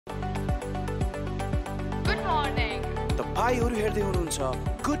तपाईहरु हेर्दै हुनुहुन्छ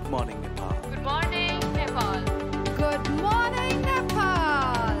good morning Nepal. Good morning Nepal. Good morning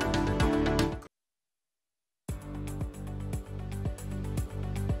Nepal.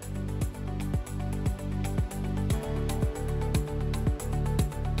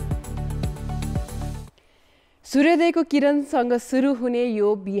 सूर्योदयको किरणसँग सुरु हुने यो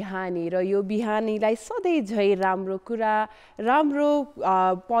बिहानी र यो बिहानीलाई सधैँ झै राम्रो कुरा, राम्रो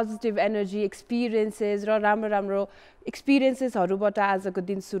पोजिटिभ एनर्जी, एक्सपिरियन्सेस र राम्रो एक्सपिरियन्सेसहरूबाट आजको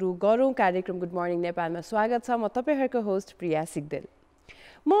दिन सुरु गरौँ। कार्यक्रम गुड मर्निङ नेपालमा स्वागत छ। म तपाईहरुको होस्ट प्रिया सिग्देल।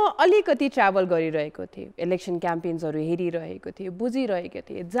 म अलिकति ट्राभल गरिरहेको थिएँ, इलेक्सन क्याम्पेन्सहरू हेरिरहेको थिएँ, बुझिरहेको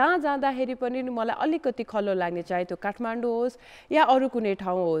थिएँ। जहाँ जाँदाखेरि पनि मलाई अलिकति खल्लो लाग्ने, चाहे त्यो काठमाडौँ होस् या अरू कुनै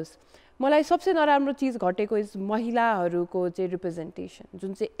ठाउँ होस्, मलाई सबसे नराम्रो चीज घटेको इज महिलाहरूको चाहिँ रिप्रेजेन्टेसन,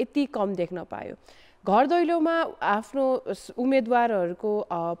 जुन चाहिँ यति कम देख्न पायो। घर दैलोमा आफ्नो उम्मेदवारहरूको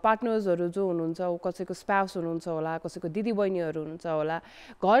पार्टनर्सहरू जो हुनुहुन्छ, कसैको स्पाउस हुनुहुन्छ होला, कसैको दिदीबहिनीहरू हुनुहुन्छ होला,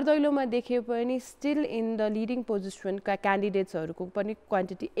 घर दैलोमा देखे पनि स्टिल इन द लिडिङ पोजिसनका क्यान्डिडेट्सहरूको पनि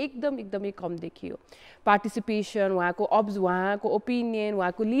क्वान्टिटी एकदमै कम देखियो। पार्टिसिपेसन, उहाँको ओपिनियन,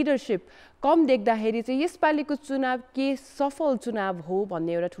 उहाँको लिडरसिप कम देख्दाखेरि चाहिँ यसपालिको चुनाव के सफल चुनाव हो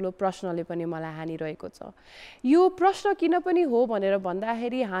भन्ने एउटा ठुलो प्रश्नले पनि मलाई हानिरहेको छ। यो प्रश्न किन पनि हो भनेर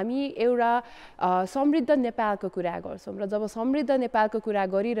भन्दाखेरि हामी एउटा समृद्ध नेपालको कुरा गर्छौँ र जब समृद्ध नेपालको कुरा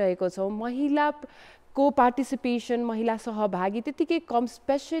गरिरहेको छौँ, महिलाको पार्टिसिपेसन, महिला सहभागी त्यतिकै कम,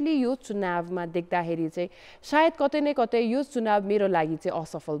 स्पेसली यो चुनावमा देख्दाखेरि चाहिँ सायद कतै न कतै यो चुनाव मेरो लागि चाहिँ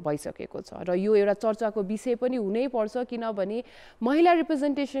असफल भइसकेको छ र यो एउटा चर्चाको विषय पनि हुनैपर्छ। किनभने महिला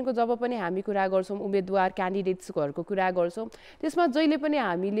रिप्रेजेन्टेसनको जब पनि हामी कुरा गर्छौँ, उम्मेदवार क्यान्डिडेट्सहरूको कुरा गर्छौँ, त्यसमा जहिले पनि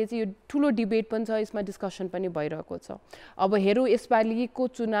हामीले चाहिँ यो ठुलो डिबेट पनि छ, यसमा डिस्कसन पनि भइरहेको छ। अब हेरौँ यसपालिको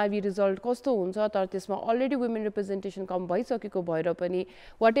चुनावी रिजल्ट कस्तो हुन्छ, तर त्यसमा अलरेडी वुमेन रिप्रेजेन्टेसन कम भइसकेको भएर पनि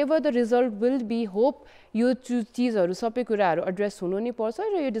what ever the result will be, hope यो चिजहरू सबै कुराहरू एड्रेस हुनु नै पर्छ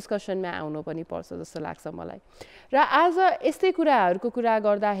र यो डिस्कसनमा आउनु पनि पर्छ जस्तो लाग्छ मलाई। र आज यस्तै कुराहरूको कुरा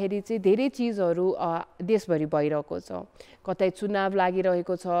गर्दाखेरि चाहिँ धेरै चिजहरू देशभरि भइरहेको छ। कतै चुनाव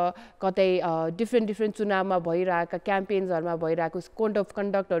लागिरहेको छ, कतै डिफ्रेन्ट चुनावमा भइरहेका क्याम्पेन्सहरूमा भइरहेको कोड अफ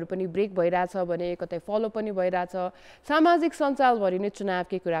कन्डक्टहरू पनि ब्रेक भइरहेछ भने कतै फलो पनि भइरहेछ। सामाजिक सञ्जालभरि नै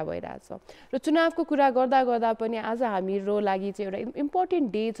चुनावकै कुरा भइरहेछ र चुनावको कुरा गर्दा पनि आज हाम्रो लागि चाहिँ एउटा इम्पोर्टेन्ट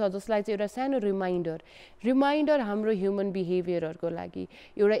डे छ, जसलाई चाहिँ एउटा सानो रिमाइन्डर हाम्रो ह्युमन बिहेभियरहरूको लागि,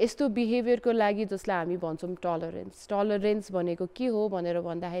 एउटा यस्तो बिहेभियरको लागि जसलाई हामी भन्छौँ टलरेन्स भनेको के हो भनेर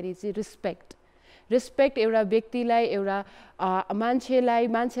भन्दाखेरि चाहिँ रिस्पेक्ट एउटा व्यक्तिलाई, एउटा मान्छेलाई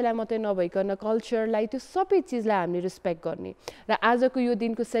मात्रै नभइकन कल्चरलाई, त्यो सबै चिजलाई हामीले रिस्पेक्ट गर्ने। र आजको यो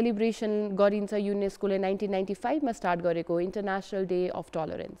दिनको सेलिब्रेसन गरिन्छ, युनेस्कोले 1995 मा स्टार्ट गरेको international day of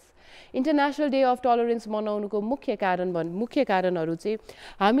tolerance. International day of tolerance मनाउनुको मुख्य कारणहरू चाहिँ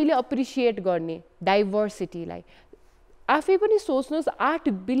हामीले अप्रिसिएट गर्ने डाइभर्सिटीलाई। आफै पनि सोच्नुहोस्, 8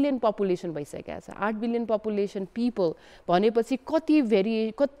 बिलियन पपुलेसन भइसकेको छ। 8 बिलियन पपुलेसन पिपल भनेपछि कति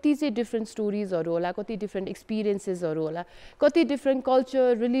चाहिँ डिफ्रेन्ट स्टोरिजहरू होला, कति डिफ्रेन्ट एक्सपिरियन्सेसहरू होला, कति different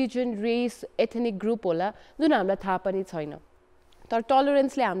culture, religion, race, ethnic group होला, जुन हामीलाई थाहा पनि छैन। तर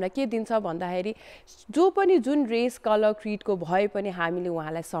टलरेन्सले हामीलाई के दिन्छ भन्दाखेरि जुन रेस, कलर, क्रिडको भए पनि हामीले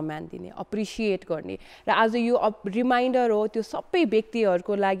उहाँलाई सम्मान दिने, अप्रिसिएट गर्ने। र आज यो रिमाइन्डर हो त्यो सबै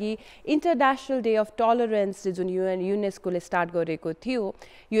व्यक्तिहरूको लागि। इन्टरनेसनल डे अफ टलरेन्स जुन युनेस्कोले स्टार्ट गरेको थियो,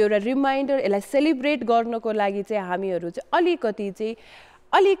 यो एउटा रिमाइन्डर, यसलाई सेलिब्रेट गर्नको लागि चाहिँ हामीहरू चाहिँ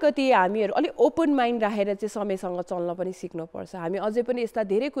हामीहरू अलिक ओपन माइन्ड राखेर चाहिँ समयसँग चल्न पनि सिक्नुपर्छ। हामी अझै पनि यस्ता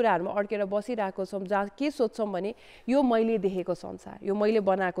धेरै कुराहरूमा अड्केर बसिरहेको छौँ जहाँ के सोच्छौँ भने यो मैले देखेको संसार, यो मैले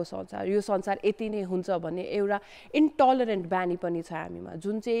बनाएको संसार, यो संसार यति नै हुन्छ भन्ने एउटा इन्टलरेन्ट बानी पनि छ हामीमा,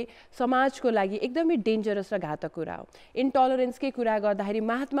 जुन चाहिँ समाजको लागि एकदमै डेन्जरस र घातक कुरा हो। इन्टलरेन्सकै कुरा गर्दाखेरि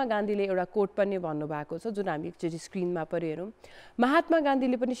महात्मा गान्धीले एउटा कोट पनि भन्नुभएको छ, जुन हामी एकचोटि स्क्रिनमा पनि हेरौँ। महात्मा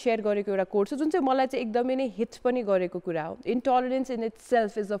गान्धीले पनि सेयर गरेको एउटा कोट छ, जुन चाहिँ मलाई चाहिँ एकदमै नै हिट पनि गरेको कुरा हो। इन्टलरेन्स in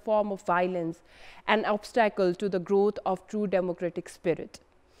itself is a form of violence, an obstacle to the growth of true democratic spirit.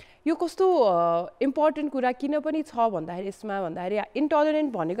 यो कस्तो इम्पोर्टेन्ट कुरा किन पनि छ भन्दाखेरि यसमा इन्टलरेन्ट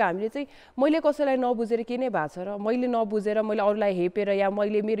भनेको हामीले चाहिँ मैले कसैलाई नबुझेर के नै भएको छ र मैले नबुझेर मैले अरूलाई हेपेर या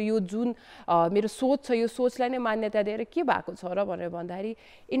मैले मेरो सोच छ यो सोचलाई नै मान्यता दिएर के भएको छ र भनेर भन्दाखेरि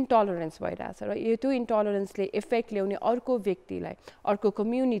इन्टलरेन्स भइरहेछ र त्यो इन्टलरेन्सले इफेक्ट ल्याउने अर्को व्यक्तिलाई, अर्को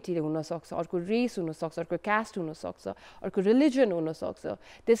कम्युनिटी हुनसक्छ, अर्को रेस हुनसक्छ, अर्को कास्ट हुनसक्छ, अर्को रिलिजन हुनसक्छ।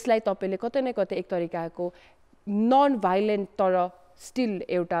 त्यसलाई तपाईँले कतै न कतै एक तरिकाको नन भाइलेन्ट तर स्टिल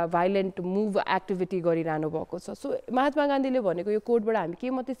एउटा भाइलेन्ट मुभ एक्टिभिटी गरिरहनु भएको छ सो महात्मा गान्धीले भनेको यो कोडबाट हामी के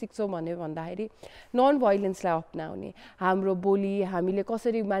मात्रै सिक्छौँ भन्दाखेरि नन भाइलेन्सलाई अपनाउने हाम्रो बोली हामीले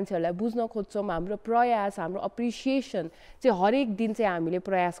कसरी मान्छेहरूलाई बुझ्न खोज्छौँ हाम्रो प्रयास हाम्रो अप्रिसिएसन चाहिँ हरेक दिन चाहिँ हामीले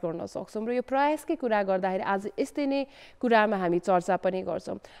प्रयास गर्न सक्छौँ र यो प्रयासकै कुरा गर्दाखेरि आज यस्तै नै कुरामा हामी चर्चा पनि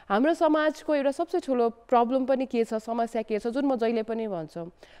गर्छौँ हाम्रो समाजको एउटा सबसे ठुलो प्रब्लम पनि के छ समस्या के छ जुन म जहिले पनि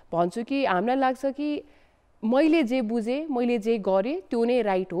भन्छु कि हामीलाई लाग्छ कि मैले जे बुझेँ मैले जे गरेँ त्यो नै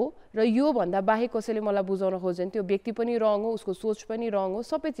राइट हो र यो भन्दा बाहेक कसैले मलाई बुझाउन खोज्यो भने त्यो व्यक्ति पनि रङ हो उसको सोच पनि रङ हो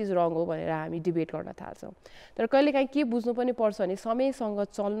सबै चिज रङ हो भनेर हामी डिबेट गर्न थाल्छौँ तर कहिलेकाहीँ के बुझ्नु पनि पर्छ भने समयसँग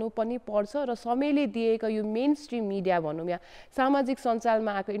चल्नु पनि पर्छ र समयले दिएका यो मेन स्ट्रिम मिडिया भनौँ या सामाजिक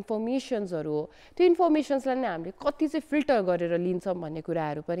सञ्जालमा आएको इन्फर्मेसन्सहरू हो त्यो इन्फर्मेसन्सलाई नै हामीले कति चाहिँ फिल्टर गरेर लिन्छौँ भन्ने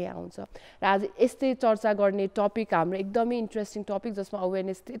कुराहरू पनि आउँछ र आज यस्तै चर्चा गर्ने टपिक हाम्रो एकदमै इन्ट्रेस्टिङ टपिक जसमा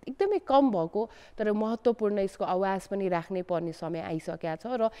अवेरनेस एकदमै कम भएको तर महत्त्वपूर्ण यसको आवाज पनि राख्नै पर्ने समय आइसकेको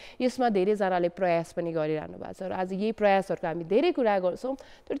छ र यसमा धेरैजनाले प्रयास पनि गरिरहनु भएको छ र आज यही प्रयासहरूको हामी धेरै कुरा गर्छौँ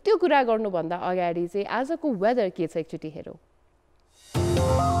तर त्यो कुरा गर्नुभन्दा अगाडि चाहिँ आजको वेदर के छ एकचोटि हेरौँ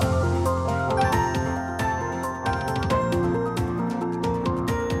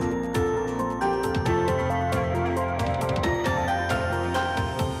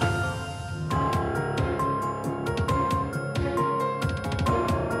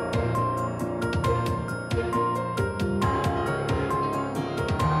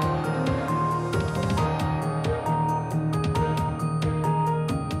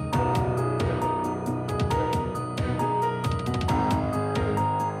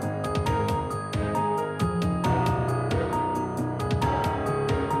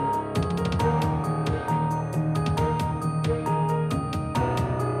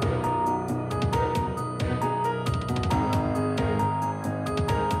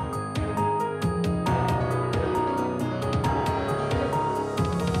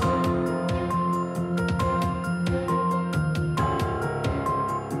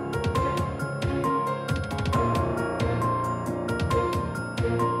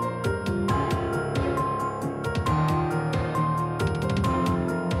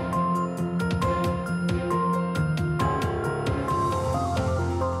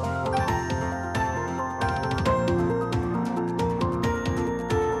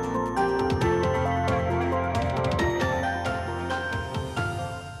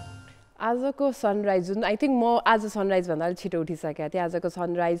आजको सनराइज जुन आई थिङ्क म आज सनराइज भन्दा अलिक छिटो उठिसकेको थिएँ आजको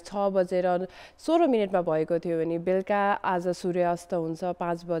सनराइज 6:16 भएको थियो भने बेलुका आज सूर्यास्त हुन्छ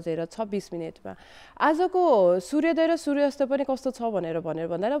 5:26 आजको सूर्योदय र सूर्यास्त पनि कस्तो छ भनेर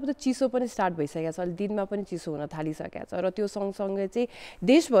भन्दा अब त चिसो पनि स्टार्ट भइसकेको छ अलि दिनमा पनि चिसो हुन थालिसकेको छ र त्यो सँगसँगै चाहिँ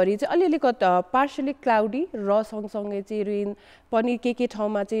देशभरि चाहिँ अलिअलि पार्सियली क्लाउडी र सँगसँगै चाहिँ रेन पनि के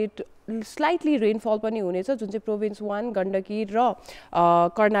ठाउँमा चाहिँ स्लाइटली रेनफल पनि हुनेछ जुन चाहिँ प्रोभिन्स 1 गण्डकी र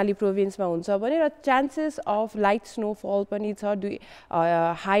कर्णाली प्रोभिन्समा हुन्छ भने र चान्सेस अफ लाइट स्नोफल पनि छ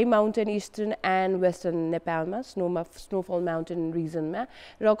high mountain eastern and western नेपालमा स्नोफल माउन्टेन रिजनमा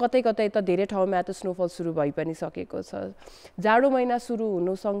र कतै कतै त धेरै ठाउँमा त स्नोफल सुरु भइ पनि सकेको छ जाडो महिना सुरु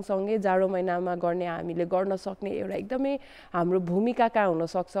हुनु सँगसँगै जाडो महिनामा गर्ने हामीले गर्न सक्ने एउटा एकदमै हाम्रो भूमिका कहाँ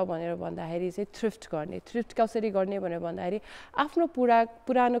हुनसक्छ भनेर भन्दाखेरि चाहिँ थ्रिफ्ट कसरी गर्ने भनेर भन्दाखेरि आफ्नो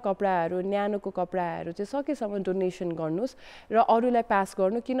पुरानो कपडाहरू न्यानोको कपडाहरू चाहिँ सकेसम्म डोनेसन गर्नुहोस् र अरूलाई पास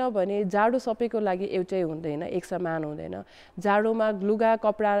गर्नु किनभने जाडो सबैको लागि एउटै हुँदैन एक समान हुँदैन जाडोमा लुगा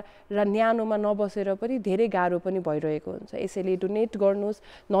कपडा र न्यानोमा नबसेर पनि धेरै गाह्रो पनि भइरहेको हुन्छ यसैले डोनेट गर्नुहोस्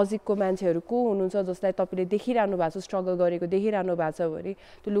नजिकको मान्छेहरू को हुनुहुन्छ जसलाई तपाईँले देखिरहनु भएको छ स्ट्रगल गरेको देखिरहनु भएको छ भने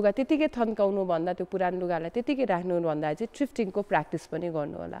त्यो लुगा त्यतिकै थन्काउनु भन्दा त्यो पुरानो लुगालाई त्यतिकै राख्नु भन्दा चाहिँ थ्रिफ्टिङको प्र्याक्टिस पनि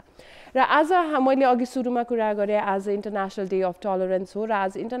गर्नु होला र आज मैले अघि सुरुमा कुरा गरेँ आज इन्टरनेसनल डे अफ टलरेन्स हो र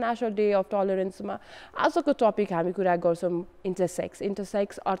आज इन्टरनेसनल डे अफ टलरेन्समा आजको टपिक हामी कुरा गर्छौँ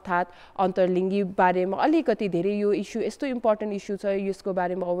इन्टरसेक्स अर्थात् अन्तर्लिङ्गी बारेमा अलिकति धेरै यो इस्यु यस्तो इम्पोर्टेन्ट इस्यु छ यसको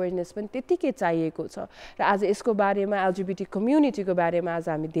बारेमा अवेरनेस पनि त्यतिकै चाहिएको छ र आज यसको बारेमा एलजिबिटी कम्युनिटीको बारेमा आज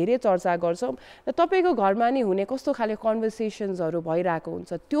हामी धेरै चर्चा गर्छौँ र तपाईँको घरमा नि हुने कस्तो खाले कन्भर्सेसन्सहरू भइरहेको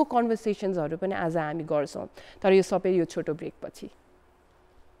हुन्छ त्यो कन्भर्सेसन्सहरू पनि आज हामी गर्छौँ तर यो सबै यो छोटो ब्रेकपछि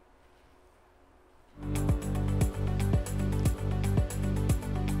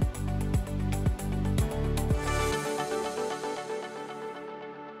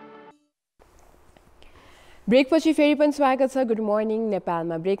ब्रेकपछि फेरि पनि स्वागत छ गुड मर्निङ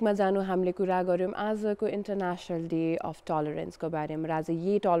नेपालमा ब्रेकमा जानु हामीले कुरा गऱ्यौँ आजको इन्टरनेसनल डे अफ टलरेन्सको बारेमा र आज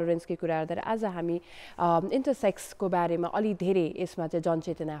यही टलरेन्सकै कुरा गर्दा आज हामी इन्टरसेक्सको बारेमा अलि धेरै यसमा चाहिँ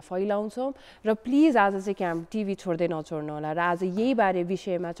जनचेतना फैलाउँछौँ र प्लिज आज चाहिँ टिभी छोड्दै नछोड्नु होला र आज यही बारे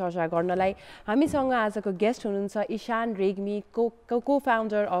विषयमा चर्चा गर्नलाई हामीसँग आजको गेस्ट हुनुहुन्छ इसान रेग्मी को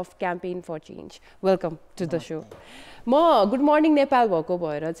founder of campaign for change welcome to the so म गुड मर्निङ नेपाल भएको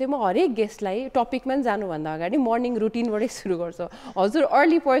भएर चाहिँ म हरेक गेस्टलाई टपिकमा पनि जानुभन्दा अगाडि मर्निङ रुटिनबाटै सुरु गर्छु। हजुर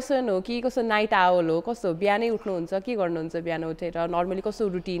अर्ली पर्सन हो कि कस्तो नाइट आउल हो, कस्तो बिहानै उठ्नुहुन्छ, के गर्नुहुन्छ बिहान उठेर, नर्मली कस्तो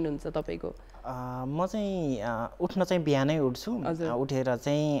रुटिन हुन्छ तपाईँको? म चाहिँ उठ्न चाहिँ बिहानै उठ्छु, उठेर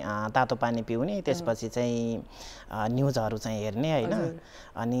चाहिँ तातो पानी पिउने, त्यसपछि चाहिँ न्युजहरू चाहिँ हेर्ने होइन।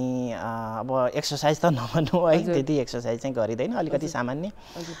 अनि अब एक्सर्साइज त नभनौँ है, त्यति एक्सर्साइज चाहिँ गरिँदैन, अलिकति सामान्य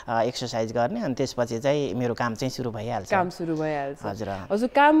एक्सर्साइज गर्ने, अनि त्यसपछि चाहिँ मेरो काम चाहिँ सुरु भइहाल्छ। काम सुरु भइहाल्छ। हजुर हजुर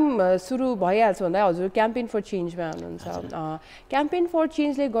काम सुरु भइहाल्छ भन्दा हजुर क्याम्पेन फर चेन्जमा हुनुहुन्छ। क्याम्पेन फर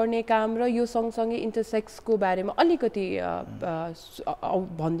चेन्जले गर्ने काम र यो सँगसँगै इन्टरसेक्सको बारेमा अलिकति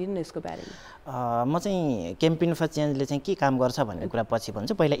भनिदिनु न यसको बारेमा। म चाहिँ क्याम्पेन फर चेन्जले चाहिँ के काम गर्छ भन्ने कुरा पछि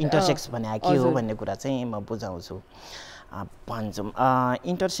भन्छु, पहिला इन्टरसेक्स भने के हो भन्ने कुरा चाहिँ म बुझाउँछु भन्छौँ।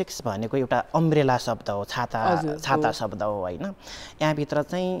 इन्टरसेक्स भनेको एउटा अम्ब्रेला शब्द हो, छाता शब्द हो होइन। यहाँभित्र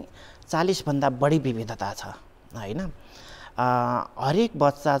चाहिँ 40 भन्दा बढी विविधता छ होइन। हरेक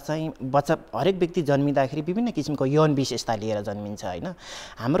हरेक व्यक्ति जन्मिँदाखेरि विभिन्न किसिमको यौन विशेषता लिएर जन्मिन्छ होइन।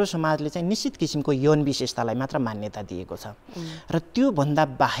 हाम्रो समाजले चाहिँ निश्चित किसिमको यौन विशेषतालाई मात्र मान्यता दिएको छ र त्योभन्दा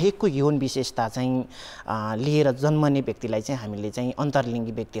बाहेकको यौन विशेषता चाहिँ लिएर जन्मने व्यक्तिलाई चाहिँ हामीले चाहिँ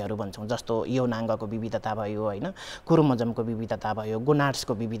अन्तर्लिङ्गी व्यक्तिहरू भन्छौँ। जस्तो यौनाङ्गको विविधता भयो होइन, क्रोमोजमको विविधता भयो,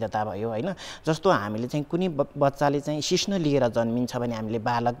 गोनाड्सको विविधता भयो होइन। जस्तो हामीले चाहिँ कुनै बच्चाले चाहिँ शिश्न लिएर जन्मिन्छ भने हामीले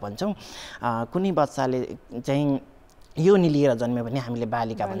बालक भन्छौँ, कुनै बच्चाले चाहिँ योनि लिएर जन्म्यो भने हामीले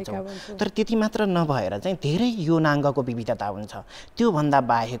बालिका भन्छौँ। तर त्यति मात्र नभएर चाहिँ धेरै यौनाङ्गको विविधता हुन्छ, त्योभन्दा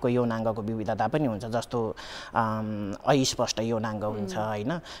बाहेकको यौनाङ्गको विविधता पनि हुन्छ। जस्तो अस्पष्ट यौनाङ्ग हुन्छ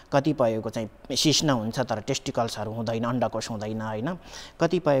होइन, कतिपयको चाहिँ शिश्न हुन्छ तर टेस्टिकल्सहरू हुँदैन, अन्डकोश हुँदैन होइन।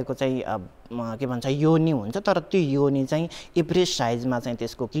 कतिपयको चाहिँ के भन्छ योनि हुन्छ तर त्यो योनि चाहिँ एभरेज साइजमा चाहिँ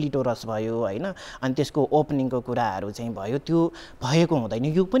त्यसको क्लिटोरस भयो होइन, अनि त्यसको ओपनिङको कुराहरू चाहिँ भयो, त्यो भएको हुँदैन।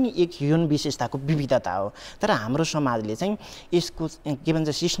 यो पनि एक यौन विशेषताको विविधता हो। तर हाम्रो समाजले चाहिँ यसको के भन्छ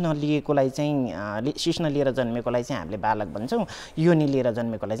शिश्न लिएकोलाई चाहिँ शिश्न लिएर जन्मेकोलाई चाहिँ हामीले बालक भन्छौँ, योनि लिएर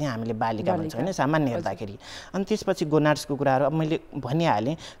जन्मेकोलाई चाहिँ हामीले बालिका भन्छौँ होइन सामान्य हेर्दाखेरि। अनि त्यसपछि गोनाड्सको कुराहरू अब मैले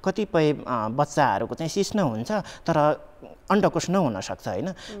भनिहालेँ, कतिपय बच्चाहरूको चाहिँ शिश्न हुन्छ तर अन्डकोश नहुन सक्छ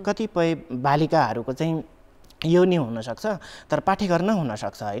होइन। कतिपय बालिकाहरूको चाहिँ योनि हुनसक्छ तर पाठेघर नहुन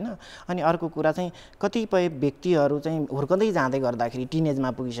सक्छ होइन। अनि अर्को कुरा चाहिँ कतिपय व्यक्तिहरू चाहिँ हुर्कँदै जाँदै गर्दाखेरि टिनेजमा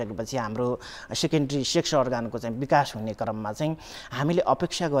पुगिसकेपछि हाम्रो सेकेन्ड्री सेक्स अर्गानको चाहिँ विकास हुने क्रममा चाहिँ हामीले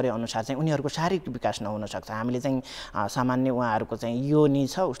अपेक्षा गरे अनुसार चाहिँ उनीहरूको शारीरिक विकास नहुन सक्छ। हामीले चाहिँ सामान्य उहाँहरूको चाहिँ योनि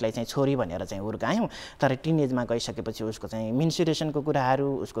छ, उसलाई चाहिँ छोरी भनेर चाहिँ हुर्कायौँ, तर टिनेजमा गइसकेपछि उसको चाहिँ मेन्सुरेसनको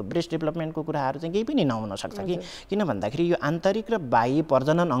कुराहरू, उसको ब्रेस्ट डेभलपमेन्टको कुराहरू चाहिँ केही पनि नहुन सक्छ कि किन भन्दाखेरि यो आन्तरिक र बाह्य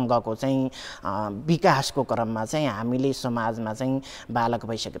प्रजनन अङ्गको चाहिँ विकासको क्रम चाहिँ हामीले समाजमा चाहिँ बालक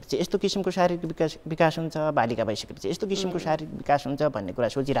भइसकेपछि यस्तो किसिमको शारीरिक विकास हुन्छ, बालिका भइसकेपछि यस्तो किसिमको शारीरिक विकास हुन्छ भन्ने कुरा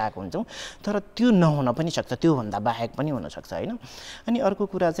सोचिरहेको हुन्छौँ। तर त्यो नहुन पनि सक्छ, त्योभन्दा बाहेक पनि हुनसक्छ होइन। अनि अर्को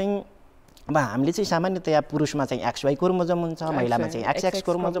कुरा चाहिँ अब हामीले चाहिँ सामान्यतया पुरुषमा चाहिँ XY क्रोमोजम हुन्छ, महिलामा चाहिँ XX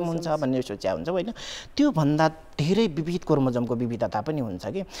क्रोमोजम हुन्छ भन्ने सोच्या हुन्छ होइन। त्योभन्दा धेरै विविध क्रोमोजमको विविधता पनि हुन्छ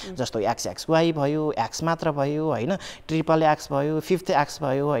कि, जस्तो XXY भयो, X मात्र भयो होइन, ट्रिपल X भयो, 5th X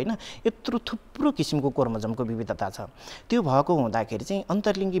भयो होइन। यत्रो थुप्रो किसिमको क्रोमोजमको विविधता छ। त्यो भएको हुँदाखेरि चाहिँ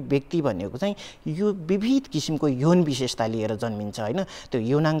अन्तर्लिङ्गी व्यक्ति भनेको चाहिँ यो विविध किसिमको यौन विशेषता लिएर जन्मिन्छ होइन। त्यो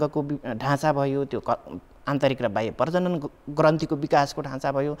यौनाङ्गको ढाँचा भयो, त्यो आन्तरिक र बाह्य प्रजनन ग्रन्थीको विकासको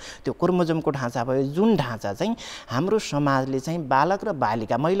ढाँचा भयो, त्यो क्रोमोजमको ढाँचा भयो, जुन ढाँचा चाहिँ हाम्रो समाजले चाहिँ बालक र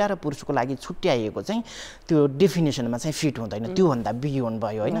बालिका, महिला र पुरुषको लागि छुट्याइएको चाहिँ त्यो डेफिनेसनमा चाहिँ फिट हुँदैन, त्योभन्दा बियोन्ड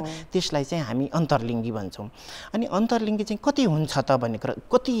भयो होइन। त्यसलाई चाहिँ हामी अन्तर्लिङ्गी भन्छौँ। अनि अन्तर्लिङ्गी चाहिँ कति हुन्छ त भन्ने कुरा,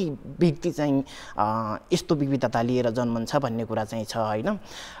 कति व्यक्ति चाहिँ यस्तो विविधता लिएर जन्मन्छ भन्ने कुरा चाहिँ छ होइन।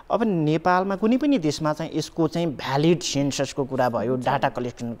 अब नेपालमा कुनै पनि देशमा चाहिँ यसको चाहिँ भ्यालिड सेन्ससको कुरा भयो, डाटा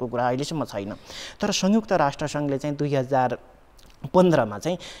कलेक्सनको कुरा अहिलेसम्म छैन। तर संयुक्त राष्ट्रसङ्घले चाहिँ 2015मा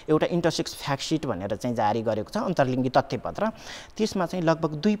चाहिँ एउटा इन्टरसेक्स फ्याक्टसिट भनेर चाहिँ जारी गरेको छ, अन्तर्लिङ्गी तथ्यपत्र। त्यसमा चाहिँ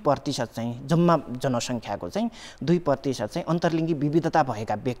लगभग 2% चाहिँ जम्मा जनसङ्ख्याको चाहिँ 2% चाहिँ अन्तर्लिङ्गी विविधता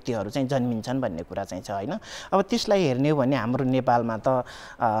भएका व्यक्तिहरू चाहिँ जन्मिन्छन् भन्ने कुरा चाहिँ छ होइन। अब त्यसलाई हेर्ने हो भने हाम्रो नेपालमा त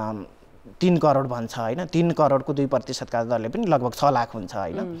 3 करोड भन्छ होइन, 3 करोडको 2%का दरले पनि लगभग 6 लाख हुन्छ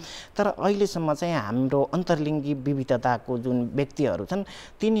होइन। तर अहिलेसम्म चाहिँ हाम्रो अन्तर्लिङ्गी विविधताको जुन व्यक्तिहरू छन्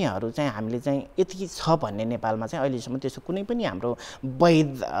तिनीहरू चाहिँ हामीले चाहिँ यति छ भन्ने नेपालमा चाहिँ अहिलेसम्म त्यसो कुनै पनि हाम्रो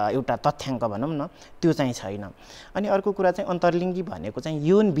वैध एउटा तथ्याङ्क भनौँ न त्यो चाहिँ छैन। अनि अर्को कुरा चाहिँ अन्तर्लिङ्गी भनेको चाहिँ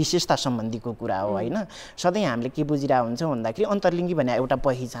यौन विशेषता सम्बन्धीको कुरा हो होइन। सधैँ हामीले के बुझिरहेको हुन्छौँ भन्दाखेरि अन्तर्लिङ्गी भने एउटा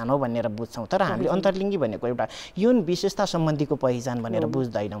पहिचान हो भनेर बुझ्छौँ, तर हामीले अन्तर्लिङ्गी भनेको एउटा यौन विशेषता सम्बन्धीको पहिचान भनेर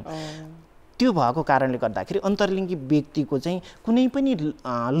बुझ्दैनौँ। त्यो भएको कारणले गर्दाखेरि अन्तर्लिङ्गी व्यक्तिको चाहिँ कुनै पनि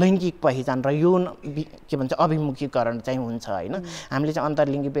लैङ्गिक पहिचान र यौन के भन्छ अभिमुखीकरण चाहिँ हुन्छ होइन। हामीले चाहिँ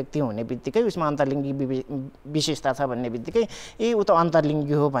अन्तर्लिङ्गी व्यक्ति हुने बित्तिकै उसमा अन्तर्लिङ्गी विशेषता छ भन्ने बित्तिकै ऊ त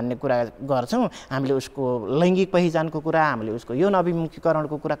अन्तर्लिङ्गी हो भन्ने कुरा गर्छौँ। हामीले उसको लैङ्गिक पहिचानको कुरा, हामीले उसको यौन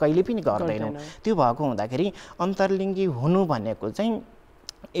अभिमुखीकरणको कुरा कहिले पनि गर्दैनौँ। त्यो भएको हुँदाखेरि अन्तर्लिङ्गी हुनु भनेको चाहिँ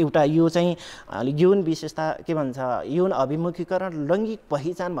एउटा यो चाहिँ यौन विशेषता के भन्छ यौन अभिमुखीकरण लैङ्गिक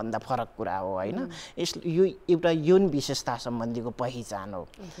पहिचान भन्दा फरक कुरा हो होइन। यो एउटा यौन विशेषता सम्बन्धीको पहिचान हो।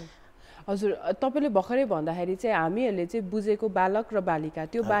 हजुर, तपाईँले भर्खरै भन्दाखेरि चाहिँ हामीहरूले चाहिँ बुझेको बालक र बालिका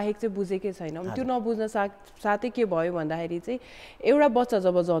त्यो बाहेक चाहिँ बुझेकै छैनौँ। त्यो नबुझ्न साथै के भयो भन्दाखेरि चाहिँ एउटा बच्चा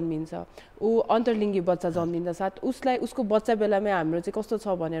जब जन्मिन्छ, ऊ अन्तर्लिङ्गी बच्चा जन्मिँदा साथ उसको बच्चा बेलामै हाम्रो चाहिँ कस्तो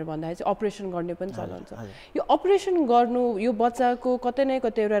छ भनेर भन्दाखेरि चाहिँ अपरेसन गर्ने पनि चलन छ। यो अपरेसन गर्नु यो बच्चाको कतै न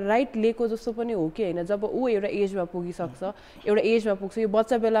कतै एउटा राइट लिएको जस्तो पनि हो कि होइन। जब ऊ एउटा एजमा पुगिसक्छ, एउटा एजमा पुग्छ, यो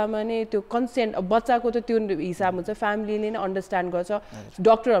बच्चा बेलामा नै त्यो कन्सेन्ट बच्चाको त त्यो हिसाब हुन्छ, फ्यामिलीले नै अन्डरस्ट्यान्ड गर्छ,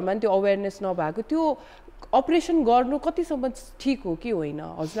 डक्टरहरूमा पनि त्यो अवेरनेस नभएको, त्यो अपरेसन गर्नु कतिसम्म ठिक हो कि होइन,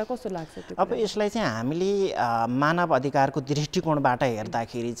 हजुरलाई कस्तो लाग्छ त्यो? अब यसलाई चाहिँ हामीले मानव अधिकारको दृष्टिकोणबाट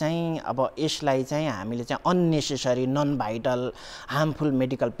हेर्दाखेरि चाहिँ अब यसलाई चाहिँ हामीले चाहिँ unnecessary non vital harmful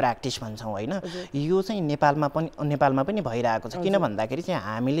medical practice भन्छौँ होइन। यो चाहिँ नेपालमा पनि भइरहेको छ। किन भन्दाखेरि चाहिँ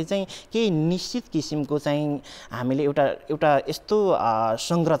हामीले चाहिँ केही निश्चित किसिमको चाहिँ हामीले एउटा यस्तो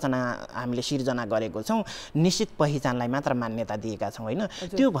संरचना हामीले सिर्जना गरेको छौँ, निश्चित पहिचानलाई मात्र मान्यता दिएका छौँ होइन।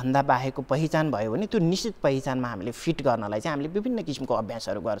 त्योभन्दा बाहेकको पहिचान भयो भने त्यो निश्चित पहिचानमा हामीले फिट गर्नलाई चाहिँ हामीले विभिन्न किसिमको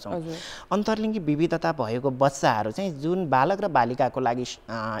अभ्यासहरू गर्छौँ। अन्तर्लिङ्गी विविधता भएको बच्चाहरू चाहिँ जुन बालक र बालिकाको लागि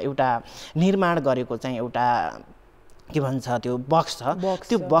एउटा निर्माण गरेको चाहिँ एउटा के भन्छ त्यो बक्स छ,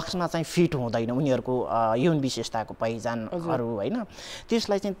 त्यो बक्समा चाहिँ फिट हुँदैन उनीहरूको यौन विशेषताको पहिचानहरू होइन।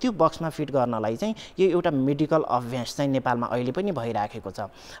 त्यसलाई चाहिँ त्यो बक्समा फिट गर्नलाई चाहिँ यो एउटा मेडिकल अभ्यास चाहिँ नेपालमा अहिले पनि भइराखेको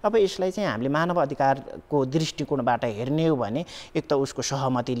छ। अब यसलाई चाहिँ हामीले मानव अधिकारको दृष्टिकोणबाट हेर्ने हो भने एक त उसको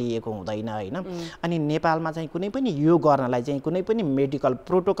सहमति लिएको हुँदैन होइन। अनि नेपालमा चाहिँ कुनै पनि यो गर्नलाई चाहिँ कुनै पनि मेडिकल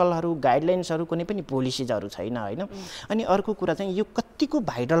प्रोटोकलहरू गाइडलाइन्सहरू कुनै पनि पोलिसिजहरू छैन होइन। अनि अर्को कुरा चाहिँ यो कतिको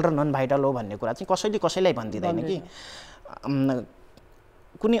भाइटल र नन भाइटल हो भन्ने कुरा चाहिँ कसैलाई भनिदिँदैन कि।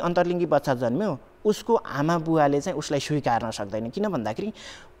 कुनै अन्तर्लिङ्गी बच्चा जन्म्यो, उसको आमा बुवाले चाहिँ उसलाई स्वीकार्न सक्दैन। किन भन्दाखेरि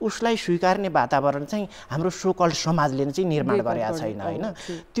उसलाई स्वीकार्ने वातावरण चाहिँ हाम्रो सोकल्ड समाजले चाहिँ निर्माण गरेका छैन होइन।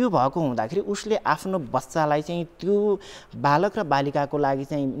 त्यो भएको हुँदाखेरि उसले आफ्नो बच्चालाई चाहिँ त्यो बालक र बालिकाको लागि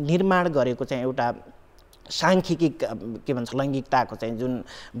चाहिँ निर्माण गरेको चाहिँ एउटा सांख्यिकी के भन्छ लैङ्गिकताको चाहिँ जुन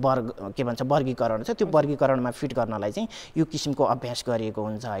वर्गीकरण छ, त्यो वर्गीकरणमा फिट गर्नलाई चाहिँ यो किसिमको अभ्यास गरिएको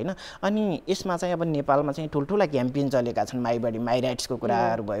हुन्छ होइन। अनि यसमा चाहिँ अब नेपालमा चाहिँ ठुल्ठुला क्याम्पेन चलेका छन्, माई बडी माई राइट्सको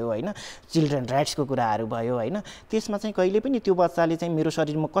कुराहरू भयो होइन, चिल्ड्रेन राइट्सको कुराहरू भयो होइन। त्यसमा चाहिँ कहिले पनि त्यो बच्चाले चाहिँ मेरो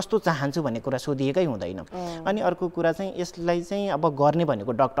शरीर म कस्तो चाहन्छु भन्ने कुरा सोधिएकै हुँदैन। अनि अर्को कुरा चाहिँ यसलाई चाहिँ अब गर्ने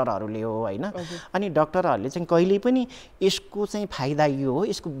भनेको डक्टरहरूले हो होइन। अनि डक्टरहरूले चाहिँ कहिले पनि यसको चाहिँ फाइदा यो हो,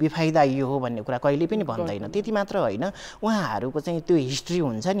 यसको बेफाइदा यो हो भन्ने कुरा कहिले पनि भन्दैन। त्यति मात्र होइन, उहाँहरूको चाहिँ त्यो हिस्ट्री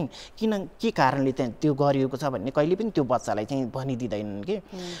हुन्छ नि, के कारणले चाहिँ त्यो गरिएको छ भन्ने कहिले पनि त्यो बच्चालाई चाहिँ भनिदिँदैनन् कि।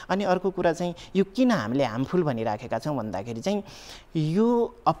 अनि अर्को कुरा चाहिँ यो किन हामीले हार्मफुल भनिराखेका छौँ भन्दाखेरि चाहिँ यो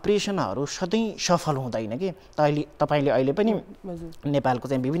अपरेसनहरू सधैँ सफल हुँदैन कि। तपाईँले अहिले पनि नेपालको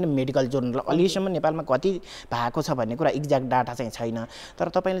चाहिँ विभिन्न मेडिकल जर्नल अहिलेसम्म नेपालमा कति भएको छ भन्ने कुरा एक्ज्याक्ट डाटा चाहिँ छैन, तर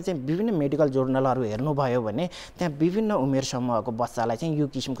तपाईँले चाहिँ विभिन्न मेडिकल जर्नलहरू हेर्नुभयो भने त्यहाँ विभिन्न उमेर समूहको बच्चालाई चाहिँ यो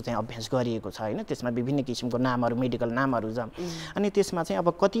किसिमको चाहिँ अभ्यास गरिएको छ होइन। त्यसमा विभिन्न किसिमको नामहरू मेडिकल नामहरू छ। अनि त्यसमा चाहिँ अब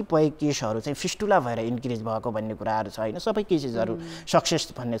कतिपय केसहरू चाहिँ फिस्टुला भएर इन्क्रिज भएको भन्ने कुराहरू छ होइन। सबै केसेसहरू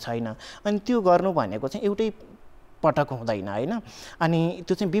सक्सेस भन्ने छैन। अनि त्यो गर्नु भनेको चाहिँ एउटै पटक हुँदैन होइन। अनि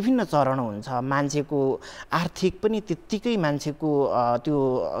त्यो चाहिँ विभिन्न चरण हुन्छ, मान्छेको आर्थिक पनि त्यत्तिकै मान्छेको त्यो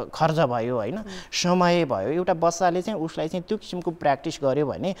खर्च भयो होइन, समय भयो। एउटा बच्चाले चाहिँ उसलाई चाहिँ त्यो किसिमको प्र्याक्टिस गर्यो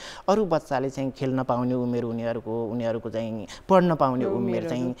भने अरू बच्चाले चाहिँ खेल्न पाउने उमेर उनीहरूको चाहिँ पढ्न पाउने उमेर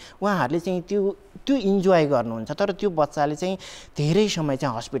चाहिँ उहाँहरूले चाहिँ त्यो इन्जोय गर्नुहुन्छ। तर त्यो बच्चाले चाहिँ धेरै समय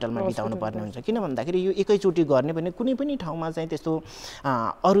चाहिँ हस्पिटलमा बिताउनु पर्ने हुन्छ। किन भन्दाखेरि यो एकैचोटि गर्ने भने कुनै पनि ठाउँमा चाहिँ त्यस्तो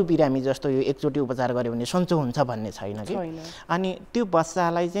अरू बिरामी जस्तो यो एकचोटि उपचार गर्यो भने सन्चो हुन्छ भन्ने छैन कि। अनि त्यो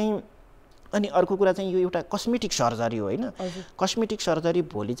बच्चालाई चाहिँ अनि अर्को कुरा चाहिँ यो एउटा कस्मेटिक सर्जरी हो होइन। कस्मेटिक सर्जरी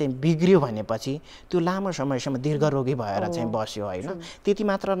भोलि चाहिँ बिग्रियो भनेपछि त्यो लामो समयसम्म दीर्घरोगी भएर चाहिँ बस्यो होइन। त्यति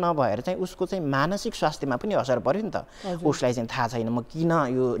मात्र नभएर चाहिँ उसको चाहिँ मानसिक स्वास्थ्यमा पनि असर पर्यो नि त। उसलाई चाहिँ थाहा छैन म किन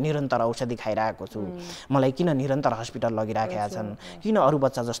यो निरन्तर औषधि खाइरहेको छु, मलाई किन निरन्तर हस्पिटल लगिराखेका छन्, किन अरू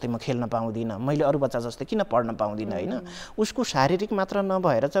बच्चा जस्तै म खेल्न पाउँदिनँ, मैले अरू बच्चा जस्तै किन पढ्न पाउँदिनँ होइन। उसको शारीरिक मात्र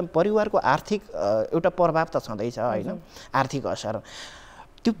नभएर चाहिँ परिवारको आर्थिक एउटा प्रभाव त छँदैछ होइन, आर्थिक असर।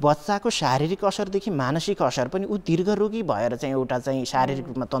 त्यो बच्चाको शारीरिक असरदेखि मानसिक असर पनि ऊ दीर्घरोगी भएर चाहिँ एउटा चाहिँ शारीरिक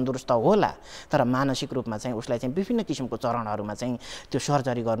रूपमा तन्दुरुस्त होला, तर मानसिक रूपमा चाहिँ उसलाई चाहिँ विभिन्न किसिमको चरणहरूमा चाहिँ त्यो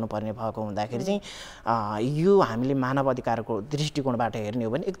सर्जरी गर्नुपर्ने भएको हुँदाखेरि चाहिँ यो हामीले मानव अधिकारको दृष्टिकोणबाट हेर्ने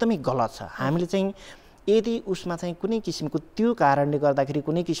हो भने एकदमै गलत छ। हामीले चाहिँ यदि उसमा चाहिँ कुनै किसिमको त्यो कारणले गर्दाखेरि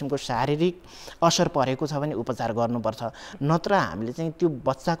कुनै किसिमको शारीरिक असर परेको छ भने उपचार गर्नुपर्छ, नत्र हामीले चाहिँ त्यो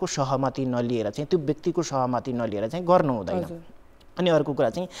बच्चाको सहमति नलिएर चाहिँ त्यो व्यक्तिको सहमति नलिएर चाहिँ गर्नु हुँदैन। अनि अर्को कुरा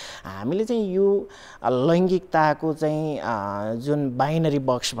चाहिँ हामीले चाहिँ यो लैङ्गिकताको चाहिँ जुन बाइनरी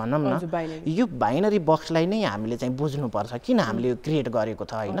बक्स भनौँ न, यो बाइनरी बक्सलाई नै हामीले चाहिँ बुझ्नुपर्छ। किन हामीले यो क्रिएट गरेको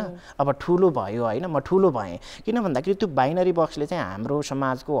छ होइन, अब ठुलो भयो होइन, म ठुलो भएँ, किन भन्दाखेरि त्यो बाइनरी बक्सले चाहिँ हाम्रो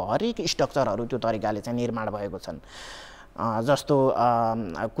समाजको हरेक स्ट्रक्चरहरू त्यो तरिकाले चाहिँ निर्माण भएको छन्। जस्तो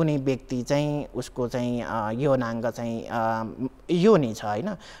कुनै व्यक्ति चाहिँ उसको चाहिँ यौनाङ्ग चाहिँ योनि छ होइन,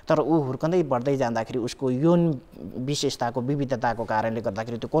 तर ऊ हुर्कँदै बढ्दै जाँदाखेरि उसको यौन विशेषताको विविधताको कारणले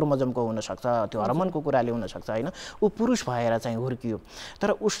गर्दाखेरि त्यो क्रोमोजोमको हुनसक्छ, त्यो हर्मोनको कुराले हुनसक्छ होइन, ऊ पुरुष भएर चाहिँ हुर्कियो,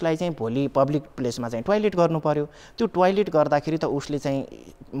 तर उसलाई चाहिँ भोलि पब्लिक प्लेसमा चाहिँ टोइलेट गर्नु पर्यो। त्यो टोइलेट गर्दाखेरि त उसले चाहिँ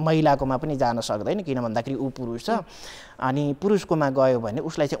महिलाकोमा पनि जान सक्दैन, किन भन्दाखेरि ऊ पुरुष छ। अनि पुरुषकोमा गयो भने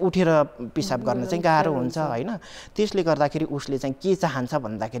उसलाई चाहिँ उठेर पिसाब गर्न चाहिँ गाह्रो हुन्छ होइन। त्यसले गर्दाखेरि उसले चाहिँ के चाहन्छ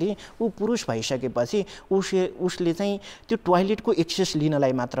भन्दाखेरि ऊ पुरुष भइसकेपछि उसले चाहिँ त्यो टोइलेटको एक्सेस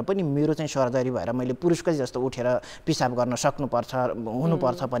लिनलाई मात्र पनि मेरो चाहिँ सर्जरी भएर मैले पुरुषकै जस्तो उठेर पिसाब गर्न सक्नुपर्छ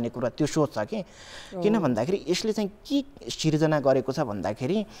हुनुपर्छ भन्ने कुरा त्यो सोच्छ कि। किन भन्दाखेरि यसले चाहिँ के सिर्जना गरेको छ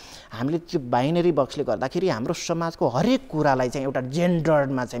भन्दाखेरि हामीले त्यो बाइनरी बक्सले गर्दाखेरि हाम्रो समाजको हरेक कुरालाई चाहिँ एउटा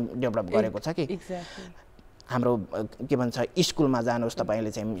जेन्डरमा चाहिँ डेभलप गरेको छ कि। हाम्रो के भन्छ स्कुलमा जानुहोस्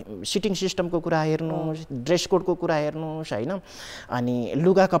तपाईँले चाहिँ सिटिङ सिस्टमको कुरा हेर्नुहोस्, ड्रेस कोडको कुरा हेर्नुहोस् होइन, अनि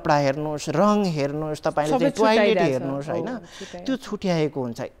लुगा कपडा हेर्नुहोस्, रङ हेर्नुहोस्, तपाईँले चाहिँ टोइलेट हेर्नुहोस् होइन, त्यो छुट्याएको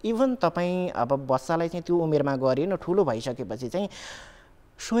हुन्छ। इभन तपाईँ अब बच्चालाई चाहिँ त्यो उमेरमा गरिएन, ठुलो भइसकेपछि चाहिँ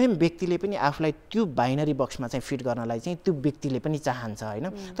स्वयं व्यक्तिले पनि आफूलाई त्यो बाइनरी बक्समा चाहिँ फिट गर्नलाई चाहिँ त्यो व्यक्तिले पनि चाहन्छ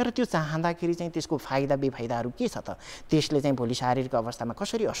होइन। तर त्यो चाहँदाखेरि चाहिँ त्यसको फाइदा बेफाइदाहरू के छ त, त्यसले चाहिँ भोलि शारीरिक अवस्थामा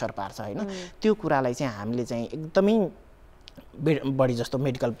कसरी असर पार्छ होइन, त्यो कुरालाई चाहिँ हामीले चाहिँ एकदमै बढी जस्तो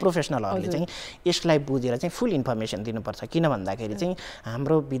मेडिकल प्रोफेसनलहरूले चाहिँ यसलाई बुझेर चाहिँ फुल इन्फर्मेसन दिनुपर्छ। किन भन्दाखेरि चाहिँ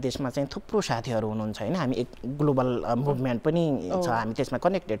हाम्रो विदेशमा चाहिँ थुप्रो साथीहरू हुनुहुन्छ होइन, हामी एक ग्लोबल मुभमेन्ट पनि छ, हामी त्यसमा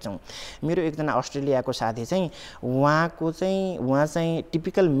कनेक्टेड छौँ। मेरो एकजना अस्ट्रेलियाको साथी चाहिँ उहाँ चाहिँ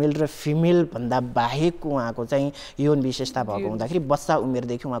टिपिकल मेल र फिमेल भन्दा बाहेकको उहाँको चाहिँ यौन विशेषता भएको हुँदाखेरि बच्चा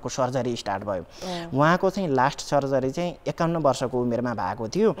उमेरदेखि उहाँको सर्जरी स्टार्ट भयो। उहाँको चाहिँ लास्ट सर्जरी चाहिँ 51 वर्षको उमेरमा भएको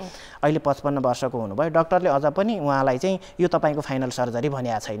थियो, अहिले 55 वर्षको हुनुभयो। डक्टरले अझ पनि उहाँलाई चाहिँ यो तपाईको फाइनल सर्जरी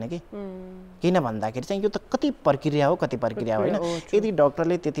भनिया छैन कि। किन भन्दाखेरि चाहिँ यो त कति प्रक्रिया हो होइन। यदि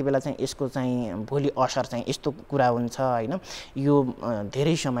डक्टरले त्यति बेला चाहिँ यसको चाहिँ भोलि असर चाहिँ यस्तो कुरा हुन्छ होइन, यो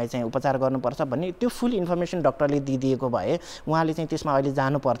धेरै समय चाहिँ उपचार गर्नुपर्छ भन्ने त्यो फुल इन्फर्मेसन डक्टरले दिएको भए उहाँले चाहिँ त्यसमा अहिले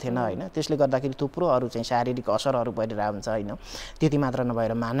जानु पर्थेन होइन। त्यसले गर्दाखेरि थुप्रो अरू चाहिँ शारीरिक असरहरू परिरहेको हुन्छ होइन, त्यति मात्र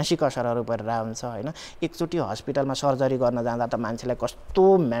नभएर मानसिक असरहरू परिरहेको हुन्छ होइन। एकचोटि हस्पिटलमा सर्जरी गर्न जाँदा त मान्छेलाई कस्तो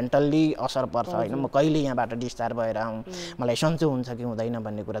मेन्टल्ली असर पर्छ होइन, म कहिले यहाँबाट डिस्चार्ज भएर आउँ, मलाई सन्चो हुन्छ कि हुँदैन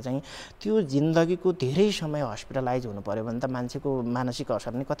भन्ने कुरा चाहिँ त्यो जिन्दगीको धेरै समय हस्पिटलाइज हुनु पर्यो भने त मान्छेको मानसिक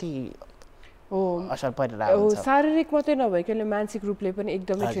असर नै कति असर परिरहेको हुन्छ। शारीरिक मात्रै नभइकन मानसिक रूपले पनि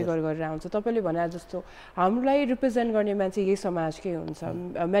एकदमै ट्रिगर गरेर आउँछ। तपाईँले भने जस्तो हामीलाई रिप्रेजेन्ट गर्ने मान्छे यही समाजकै हुन्छ,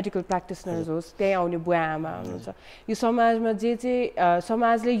 मेडिकल प्र्याक्टिसनर्स होस्, त्यहीँ आउने बुवा आमा हुनुहुन्छ। यो समाजमा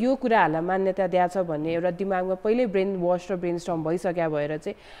समाजले यो कुराहरूलाई मान्यता दिएछ भन्ने एउटा दिमागमा पहिल्यै ब्रेन वास र ब्रेन स्टर्म भइसक्यो भएर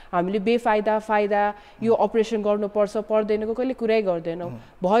चाहिँ हामीले बेफाइदा फाइदा यो अपरेसन गर्नुपर्छ पर्दैनको कहिले कुरै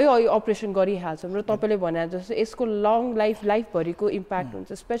गर्दैनौँ, भयो अपरेसन गरिहाल्छौँ। र तपाईँले भने जस्तो यसको लङ लाइफभरिको इम्प्याक्ट हुन्छ।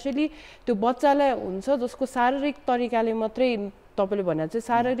 स्पेसली त्यो बच्चालाई हुन्छ जसको शारीरिक तरिकाले मात्रै तपाईँले भने चाहिँ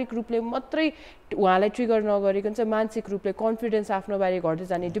शारीरिक रूपले मात्रै उहाँलाई ट्रिगर नगरिकन चाहिँ मानसिक रूपले कन्फिडेन्स आफ्नो बारे घट्दै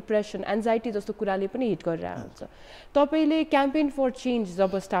जाने, डिप्रेसन, एन्जाइटी जस्तो कुराले पनि हिट गरिरहेको हुन्छ। तपाईँले campaign for change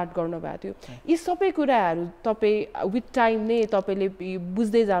job start गर्नुभएको थियो, यी सबै कुराहरू तपाईँ विथ टाइम नै तपाईँले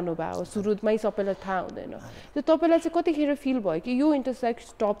बुझ्दै जानुभयो, सुरुमै सबैलाई थाहा हुँदैन। त्यो तपाईँलाई चाहिँ कतिखेर फिल भयो कि यो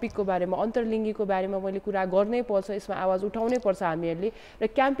इन्टरसेक्स टपिकको बारेमा, अन्तर्लिङ्गीको बारेमा मैले कुरा गर्नै पर्छ, यसमा आवाज उठाउनै पर्छ हामीहरूले, र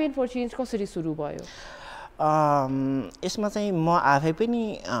क्याम्पेन फर चेन्ज कसरी सुरु भयो? यसमा चाहिँ म आफै पनि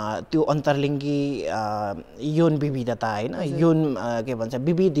त्यो अन्तर्लिङ्गी यौन विविधता होइन, यौन के भन्छ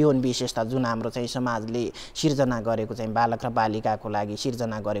विविध यौन विशेषता जुन हाम्रो चाहिँ समाजले सिर्जना गरेको चाहिँ बालक र बालिकाको लागि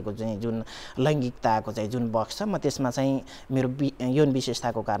सिर्जना गरेको चाहिँ जुन लैङ्गिकताको चाहिँ जुन बक्स छ, म त्यसमा चाहिँ मेरो यौन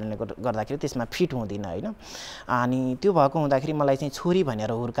विशेषताको कारणले गर्दाखेरि त्यसमा फिट हुँदिनँ होइन। अनि त्यो भएको हुँदाखेरि मलाई चाहिँ छोरी भनेर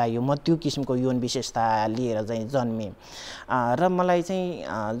हुर्कायो, म त्यो किसिमको यौन विशेषता लिएर चाहिँ जन्मेँ। र मलाई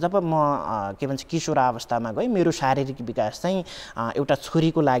चाहिँ जब म के भन्छ किशोर अवस्थामा कुरामा गएँ मेरो शारीरिक विकास चाहिँ एउटा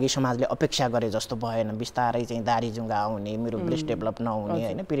छोरीको लागि समाजले अपेक्षा गरे जस्तो भएन बिस्तारै चाहिँ दारी जुङ्गा आउने मेरो ब्रेस्ट डेभलप नहुने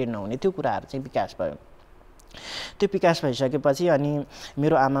होइन पिरियड नहुने त्यो कुराहरू चाहिँ विकास भयो त्यो विकास भइसकेपछि अनि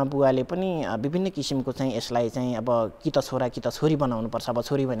मेरो आमा बुवाले पनि विभिन्न किसिमको चाहिँ यसलाई चाहिँ अब कि त छोरा कि त छोरी बनाउनुपर्छ अब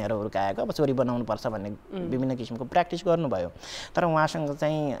छोरी भनेर हुर्काएको अब छोरी बनाउनुपर्छ भन्ने विभिन्न किसिमको प्र्याक्टिस गर्नुभयो तर उहाँसँग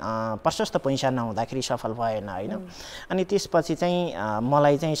चाहिँ प्रशस्त पैसा नहुँदाखेरि सफल भएन होइन अनि त्यसपछि चाहिँ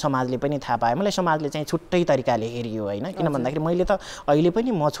मलाई चाहिँ समाजले पनि थाहा पायो मलाई समाजले चाहिँ छुट्टै तरिकाले हेरियो होइन किन भन्दाखेरि मैले त अहिले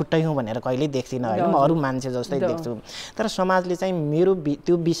पनि म छुट्टै हुँ भनेर कहिल्यै देख्दिनँ होइन म अरू मान्छे जस्तै देख्छु तर समाजले चाहिँ मेरो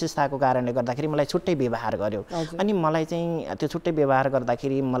त्यो विशेषताको कारणले गर्दाखेरि मलाई छुट्टै व्यवहार गर्यो अनि मलाई चाहिँ त्यो छुट्टै व्यवहार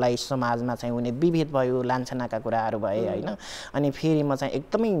गर्दाखेरि मलाई समाजमा चाहिँ हुने विभेद भयो लान्छनाका कुराहरू भए होइन अनि फेरि म चाहिँ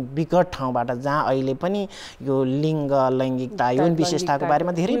एकदमै विकट ठाउँबाट जहाँ अहिले पनि यो लिङ्ग लैङ्गिकता यो विशेषताको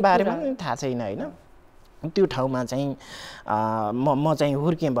बारेमा धेरै बारेमा पनि थाहा छैन होइन त्यो ठाउँमा चाहिँ म चाहिँ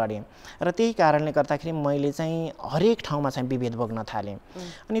हुर्केँ बढेँ र त्यही कारणले गर्दाखेरि मैले चाहिँ हरेक ठाउँमा चाहिँ विभेद भोग्न थालेँ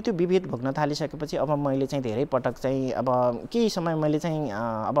अनि त्यो विभेद भोग्न थालिसकेपछि अब मैले चाहिँ धेरै पटक चाहिँ अब केही समय मैले चाहिँ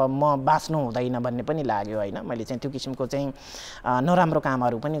अब म बाँच्नु हुँदैन भन्ने पनि लाग्यो होइन मैले चाहिँ त्यो किसिमको चाहिँ नराम्रो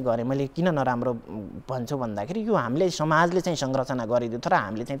कामहरू पनि गरेँ मैले किन नराम्रो भन्छु भन्दाखेरि यो हामीले समाजले चाहिँ संरचना गरिदियो तर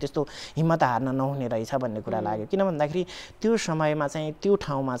हामीले चाहिँ त्यस्तो हिम्मत हार्न नहुने रहेछ भन्ने कुरा लाग्यो किन भन्दाखेरि त्यो समयमा चाहिँ त्यो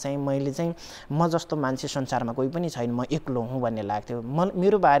ठाउँमा चाहिँ मैले चाहिँ म जस्तो मान्छे संसारमा कोही पनि छैन म एक्लो हुँ भन्ने लाग्थ्यो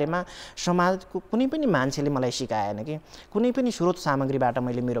मेरो बारेमा समाजको कुनै पनि मान्छेले मलाई सिकाएन कि कुनै पनि स्रोत सामग्रीबाट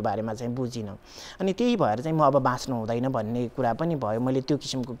मैले मेरो बारेमा चाहिँ बुझिनँ अनि त्यही भएर चाहिँ म अब बाँच्नु हुँदैन भन्ने कुरा पनि भयो मैले त्यो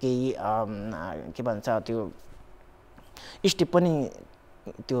किसिमको केही के भन्छ त्यो स्टेप पनि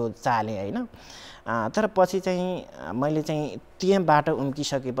त्यो चालेँ होइन तर पछि चाहिँ मैले चाहिँ त्यहाँबाट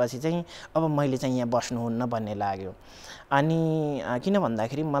उम्किसकेपछि चाहिँ अब मैले चाहिँ यहाँ बस्नुहुन्न भन्ने लाग्यो अनि किन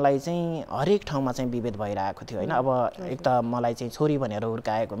भन्दाखेरि मलाई चाहिँ हरेक ठाउँमा चाहिँ विभेद भइरहेको थियो होइन अब एक त मलाई चाहिँ छोरी भनेर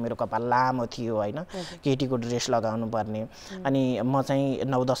हुर्काएको मेरो कपाल लामो थियो होइन केटीको ड्रेस लगाउनु पर्ने अनि म चाहिँ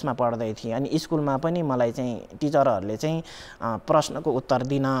 9-10 मा पढ्दै थिएँ अनि स्कुलमा पनि मलाई चाहिँ टिचरहरूले चाहिँ प्रश्नको उत्तर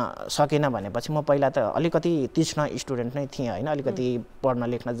दिन सकेन भनेपछि म पहिला त अलिकति तीक्ष्ण स्टुडेन्ट नै थिएँ होइन अलिकति पढ्न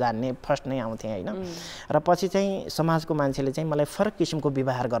लेख्न जान्ने फर्स्ट नै आउँथेँ होइन र पछि चाहिँ समाजको मान्छेले चाहिँ मलाई फरक किसिमको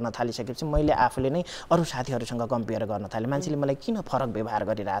व्यवहार गर्न थालिसकेपछि मैले आफूले नै अरू साथीहरूसँग कम्पेयर गर्न थालेँ मान्छेले मलाई किन फरक व्यवहार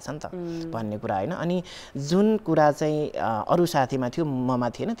गरिरहेछन् त भन्ने कुरा होइन अनि जुन कुरा चाहिँ अरू साथीमा थियो ममा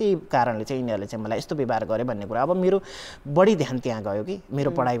थिएन त्यही कारणले चाहिँ यिनीहरूले चाहिँ मलाई यस्तो व्यवहार गरे भन्ने कुरा अब मेरो बढी ध्यान त्यहाँ गयो कि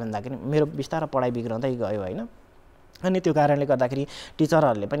मेरो पढाइ भन्दाखेरि मेरो बिस्तारै पढाइ बिग्रँदै गयो होइन अनि त्यो कारणले गर्दाखेरि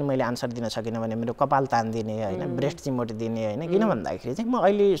टिचरहरूले पनि मैले आन्सर दिन सकिनँ भने मेरो कपाल तानिदिने होइन ब्रेस्ट चिमोटिदिने होइन किन भन्दाखेरि चाहिँ म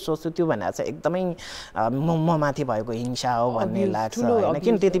अहिले सोच्छु त्यो भनेर चाहिँ एकदमै म माथि भएको हिंसा हो भन्ने लाग्छ होइन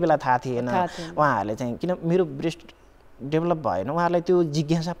किन त्यति बेला थाहा थिएन उहाँहरूले चाहिँ किन मेरो ब्रेस्ट डेभलप भएन उहाँहरूलाई त्यो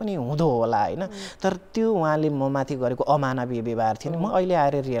जिज्ञासा पनि हुँदो होला होइन तर त्यो उहाँले म माथि गरेको अमानवीय व्यवहार थियो नि म अहिले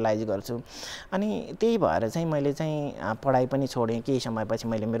आएर रियलाइज गर्छु अनि त्यही भएर चाहिँ मैले चाहिँ पढाइ पनि छोडेँ केही समयपछि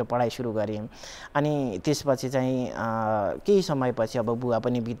मैले मेरो पढाइ सुरु गरेँ अनि त्यसपछि चाहिँ केही समयपछि अब बुवा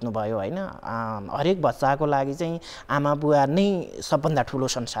पनि बित्नुभयो होइन हरेक बच्चाको लागि चाहिँ आमा बुवा नै सबभन्दा ठुलो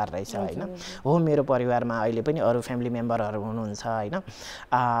संसार रहेछ होइन हो मेरो परिवारमा अहिले पनि अरू फ्यामिली मेम्बरहरू हुनुहुन्छ होइन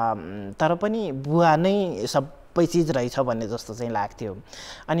तर पनि बुवा नै सबै चिज रहेछ भन्ने जस्तो चाहिँ लाग्थ्यो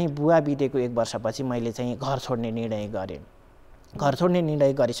अनि बुवा बितेको 1 वर्षपछि मैले चाहिँ घर छोड्ने निर्णय गरेँ घर छोड्ने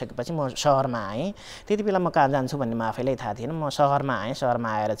निर्णय गरिसकेपछि म सहरमा आएँ त्यति बेला म कहाँ जान्छु भन्ने म आफैलाई थाहा थिएन म सहरमा आएँ सहरमा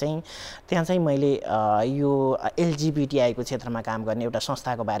आएर चाहिँ त्यहाँ चाहिँ मैले यो एलजिबिटिआईको क्षेत्रमा काम गर्ने एउटा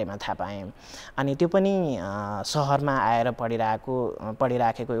संस्थाको बारेमा थाहा पाएँ अनि त्यो पनि सहरमा आएर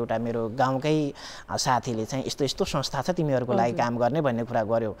पढिराखेको एउटा मेरो गाउँकै साथीले चाहिँ यस्तो यस्तो संस्था छ तिमीहरूको लागि काम गर्ने भन्ने कुरा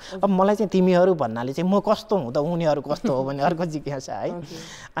गर्यो अब मलाई चाहिँ तिमीहरू भन्नाले चाहिँ म कस्तो हुँ त उनीहरू कस्तो हो भन्ने अर्को जिज्ञासा है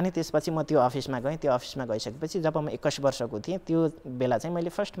अनि त्यसपछि म त्यो अफिसमा गएँ त्यो अफिसमा गइसकेपछि जब म 21 वर्षको थिएँ त्यो बेला चाहिँ मैले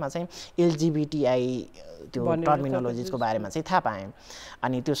फर्स्टमा चाहिँ एलजिबिटिआई त्यो टर्मिनोलोजिजको बारेमा चाहिँ थाहा पाएँ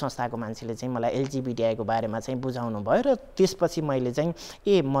अनि त्यो संस्थाको मान्छेले चाहिँ मलाई एलजिबिटिआईको बारेमा चाहिँ बुझाउनु भयो र त्यसपछि मैले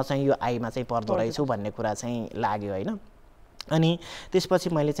चाहिँ म चाहिँ यो आईमा चाहिँ पर्दो रहेछु भन्ने कुरा चाहिँ लाग्यो होइन अनि त्यसपछि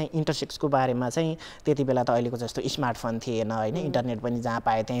मैले चाहिँ इन्टरसेक्सको बारेमा चाहिँ त्यति बेला त अहिलेको जस्तो स्मार्टफोन थिएन होइन इन्टरनेट पनि जहाँ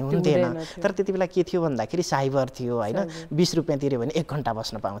पाए त्यहीँ हुन्थेन तर त्यति बेला के थियो भन्दाखेरि साइबर थियो होइन 20 रुपियाँ तिर्यो भने 1 घन्टा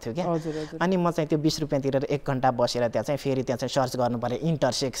बस्न पाउँथ्यो क्या अनि म चाहिँ त्यो 20 रुपियाँ तिरेर 1 घन्टा बसेर त्यहाँ चाहिँ फेरि त्यहाँ चाहिँ सर्च गर्नु पर्यो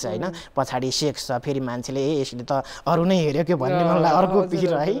इन्टरसेक्स होइन पछाडि सेक्स छ फेरि मान्छेले यसले त अरू नै हेऱ्यो के भन्ने मलाई अर्को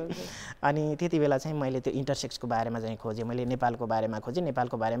पिर है अनि त्यति बेला चाहिँ मैले त्यो इन्टरसेक्सको बारेमा चाहिँ खोजेँ मैले नेपालको बारेमा खोजेँ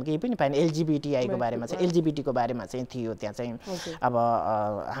नेपालको बारेमा केही पनि पाएन एलजिबिटिआईको बारेमा चाहिँ एलजिबिटीको बारेमा चाहिँ थियो त्यहाँ चाहिँ अब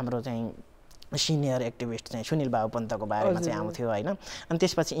हाम्रो चाहिँ सिनियर एक्टिभिस्ट चाहिँ सुनिल बाबु पन्तको बारेमा चाहिँ आउँथ्यो होइन अनि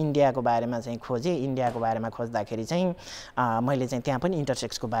त्यसपछि इन्डियाको बारेमा चाहिँ खोजेँ इन्डियाको बारेमा खोज्दाखेरि चाहिँ मैले चाहिँ त्यहाँ पनि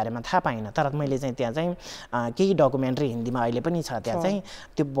इन्टरसेक्सको बारेमा थाहा पाइनँ तर मैले चाहिँ त्यहाँ चाहिँ केही डकुमेन्ट्री हिन्दीमा अहिले पनि छ त्यहाँ चाहिँ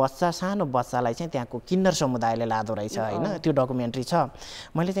त्यो बच्चा सानो बच्चालाई चाहिँ त्यहाँको किन्नर समुदायले लाँदो रहेछ होइन त्यो डकुमेन्ट्री छ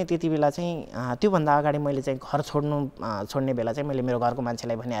मैले चाहिँ त्यति बेला चाहिँ त्योभन्दा अगाडि मैले चाहिँ घर छोड्ने बेला चाहिँ मैले मेरो घरको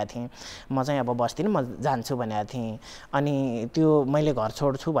मान्छेलाई भनेको थिएँ म चाहिँ अब बस्दिनँ म जान्छु भनेको थिएँ अनि त्यो मैले घर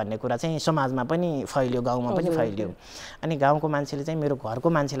छोड्छु भन्ने कुरा चाहिँ समाजमा पनि फैलियो गाउँमा पनि फैलियो अनि गाउँको मान्छेले चाहिँ मेरो घरको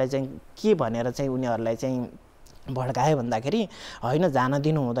मान्छेलाई चाहिँ के भनेर चाहिँ उनीहरूलाई चाहिँ भड्कायो भन्दाखेरि होइन जान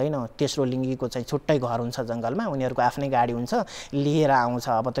दिनु हुँदैन तेस्रो लिङ्गीको चाहिँ छुट्टै घर हुन्छ जङ्गलमा उनीहरूको आफ्नै गाडी हुन्छ लिएर आउँछ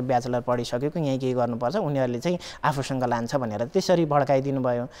अब त ब्याचलर पढिसकेको यहीँ के गर्नुपर्छ उनीहरूले चाहिँ आफूसँग लान्छ भनेर त्यसरी भड्काइदिनु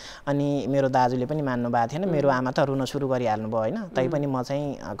भयो अनि मेरो दाजुले पनि मान्नु भएको थिएन मेरो आमा त रुन सुरु गरिहाल्नु भयो होइन तैपनि म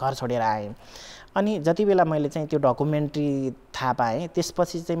चाहिँ घर छोडेर आएँ अनि जति बेला मैले चाहिँ त्यो डकुमेन्ट्री थाहा पाएँ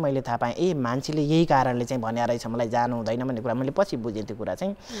त्यसपछि चाहिँ मैले थाहा पाएँ ए मान्छेले यही कारणले चाहिँ भन्या रहेछ मलाई जानु हुँदैन भन्ने कुरा मैले पछि बुझेँ त्यो कुरा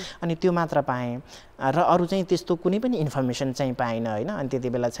चाहिँ अनि त्यो मात्र पाएँ र अरू चाहिँ त्यस्तो कुनै पनि इन्फर्मेसन चाहिँ पाइनँ होइन अनि त्यति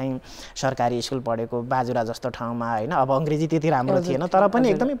बेला चाहिँ सरकारी स्कुल पढेको बाजुरा जस्तो ठाउँमा होइन अब अङ्ग्रेजी त्यति राम्रो थिएन तर पनि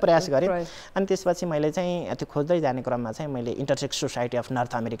एकदमै प्रयास गरेँ अनि त्यसपछि मैले चाहिँ त्यो खोज्दै जाने क्रममा चाहिँ मैले इन्टरसेक्स सोसाइटी अफ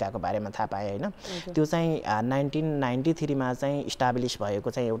नर्थ अमेरिकाको बारेमा थाहा पाएँ होइन त्यो चाहिँ 1993मा चाहिँ इस्टाब्लिस भएको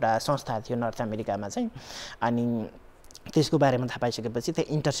चाहिँ एउटा संस्था थियो नर्थ अमेरिकामा चाहिँ अनि त्यसको बारेमा थाहा पाइसकेपछि त्यो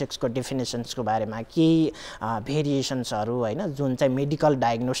इन्टरसेक्सको डेफिनेसन्सको बारेमा केही भेरिएसन्सहरू होइन जुन चाहिँ मेडिकल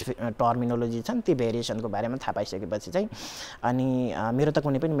डायग्नोस टर्मिनोलोजी छन् त्यो भेरिएसनको बारेमा थाहा पाइसकेपछि चाहिँ अनि मेरो त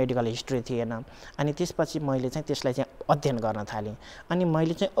कुनै पनि मेडिकल हिस्ट्री थिएन अनि त्यसपछि मैले चाहिँ त्यसलाई चाहिँ अध्ययन गर्न थालेँ अनि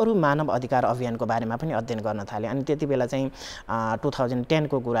मैले चाहिँ अरू मानव अधिकार अभियानको बारेमा पनि अध्ययन गर्न थालेँ अनि त्यति बेला चाहिँ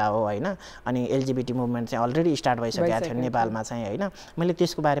 2010को कुरा हो होइन अनि एलजिबिटी मुभमेन्ट चाहिँ अलरेडी स्टार्ट भइसकेको थियो नेपालमा चाहिँ होइन मैले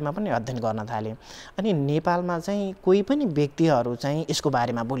त्यसको बारेमा पनि अध्ययन गर्न थालेँ अनि नेपालमा चाहिँ कोही पनि व्यक्तिहरू चाहिँ यसको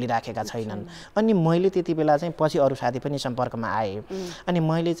बारेमा बोलिराखेका छैनन् अनि मैले त्यति बेला चाहिँ पछि अरू साथी पनि सम्पर्कमा आए अनि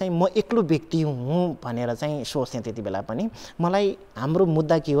मैले चाहिँ म एक्लो व्यक्ति हुँ भनेर चाहिँ सोच्थेँ त्यति बेला पनि मलाई हाम्रो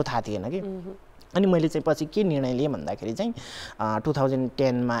मुद्दा के हो थाहा थिएन कि अनि मैले चाहिँ पछि के निर्णय लिएँ भन्दाखेरि चाहिँ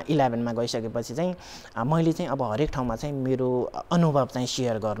 2010मा 11मा गइसकेपछि चाहिँ मैले चाहिँ अब हरेक ठाउँमा चाहिँ मेरो अनुभव चाहिँ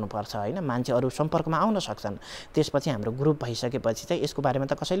सेयर गर्नुपर्छ होइन मान्छेहरू सम्पर्कमा आउन सक्छन् त्यसपछि हाम्रो ग्रुप भइसकेपछि चाहिँ यसको बारेमा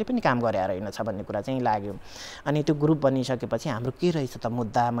त कसैले पनि काम गरे रहेनछ भन्ने कुरा चाहिँ लाग्यो अनि त्यो ग्रुप बनिसकेपछि हाम्रो के रहेछ त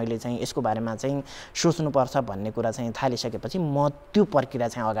मुद्दा मैले चाहिँ यसको बारेमा चाहिँ सोच्नुपर्छ भन्ने कुरा चाहिँ थालिसकेपछि म त्यो प्रक्रिया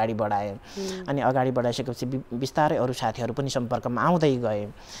चाहिँ अगाडि बढाएँ अनि अगाडि बढाइसकेपछि बिस्तारै अरू साथीहरू पनि सम्पर्कमा आउँदै गए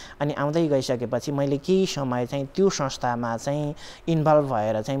अनि आउँदै गइसकेपछि मैले केही समय चाहिँ त्यो संस्थामा चाहिँ इन्भल्भ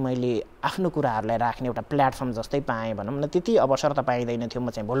भएर चाहिँ मैले आफ्नो कुराहरूलाई राख्ने एउटा प्लेटफर्म जस्तै पाएँ भनौँ न त्यति अवसर त पाइँदैन थियो म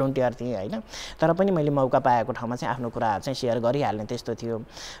चाहिँ भोलिन्टियर थिएँ होइन तर पनि मैले मौका पाएको ठाउँमा चाहिँ आफ्नो कुराहरू चाहिँ सेयर गरिहाल्ने त्यस्तो थियो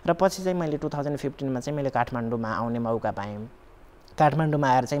र पछि चाहिँ मैले 2015मा चाहिँ मैले काठमाडौँमा आउने मौका पाएँ काठमाडौँमा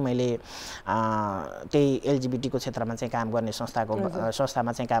आएर चाहिँ मैले त्यही एलजिबिटीको क्षेत्रमा चाहिँ काम गर्ने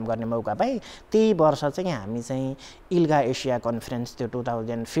संस्थामा चाहिँ काम गर्ने मौका पाएँ त्यही वर्ष चाहिँ हामी चाहिँ इल्गा एसिया कन्फरेन्स त्यो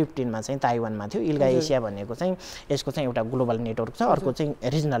 2015मा चाहिँ ताइवानमा थियो इल्गा एसिया भनेको चाहिँ यसको चाहिँ एउटा ग्लोबल नेटवर्क छ अर्को चाहिँ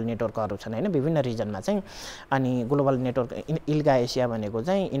रिजनल नेटवर्कहरू छन् होइन विभिन्न रिजनमा चाहिँ अनि ग्लोबल नेटवर्क इल्गा एसिया भनेको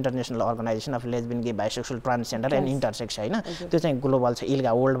चाहिँ international organisation of lesbian gay bisexual transgender and intersex होइन त्यो चाहिँ ग्लोबल छ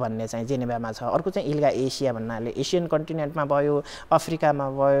इल्गा वर्ल्ड भन्ने चाहिँ जेनेभामा छ अर्को चाहिँ इल्गा एसिया भन्नाले एसियन कन्टिनेन्टमा भयो अफ्रिकामा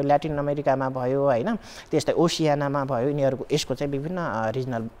भयो ल्याटिन अमेरिकामा भयो होइन त्यस्तै ओसियानामा भयो यिनीहरूको यसको चाहिँ विभिन्न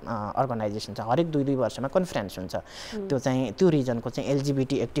रिजनल अर्गनाइजेसन छ हरेक 2-2 वर्षमा कन्फरेन्स हुन्छ त्यो चाहिँ त्यो रिजनको चाहिँ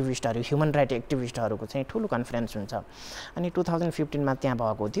एलजिबिटी एक्टिभिस्टहरू ह्युमन राइट एक्टिभिस्टहरूको चाहिँ ठुलो कन्फरेन्स हुन्छ अनि 2015मा त्यहाँ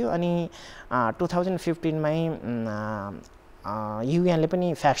भएको थियो अनि 2015मै युएनले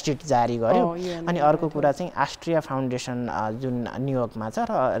पनि फ्याक्ट सिट जारी गर्यो अनि अर्को कुरा चाहिँ आस्ट्रिया फाउन्डेसन जुन न्युयोर्कमा छ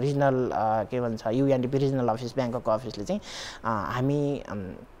र रिजनल के भन्छ युएनडिपी रिजनल अफिस ब्याङ्कको अफिसले चाहिँ हामी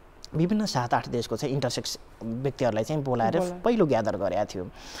विभिन्न 7-8 देशको चाहिँ इन्टरसेक्स व्यक्तिहरूलाई चाहिँ बोलाएर पहिलो ग्यादर गरेका थियो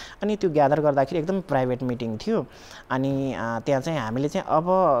अनि त्यो ग्यादर गर्दाखेरि एकदम प्राइभेट मिटिङ थियो अनि त्यहाँ चाहिँ हामीले चाहिँ अब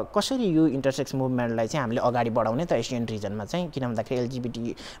कसरी यो इन्टरसेक्स मुभमेन्टलाई चाहिँ हामीले अगाडि बढाउने त एसियन रिजनमा चाहिँ किन भन्दाखेरि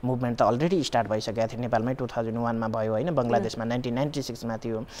एलजिबिटी मुभमेन्ट त अलरेडी स्टार्ट भइसकेको थियो नेपालमै 2001मा भयो होइन बङ्गलादेशमा 1996मा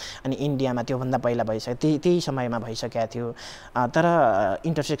थियो अनि इन्डियामा त्योभन्दा पहिला भइसक्यो त्यही समयमा भइसकेको थियो तर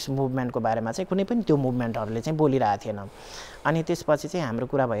इन्टरसेक्स मुभमेन्टको बारेमा चाहिँ कुनै पनि त्यो मुभमेन्टहरूले चाहिँ बोलिरहेको थिएन अनि त्यसपछि चाहिँ हाम्रो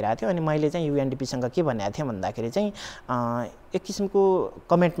कुरा भइरहेको थियो अनि मैले चाहिँ युएनडिपीसँग के भनेको थिएँ भन्दाखेरि चाहिँ एक किसिमको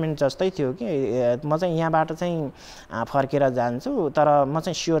कमिटमेन्ट जस्तै थियो कि म चाहिँ यहाँबाट चाहिँ फर्केर जान्छु तर म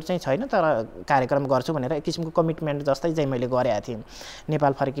चाहिँ स्योर चाहिँ छैन तर कार्यक्रम गर्छु भनेर एक किसिमको कमिटमेन्ट जस्तै चाहिँ मैले गरेको थिएँ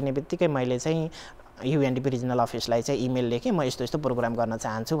नेपाल फर्किने बित्तिकै मैले चाहिँ युएनडिपी रिजनल अफिसलाई चाहिँ इमेल लेखेँ म यस्तो यस्तो प्रोग्राम गर्न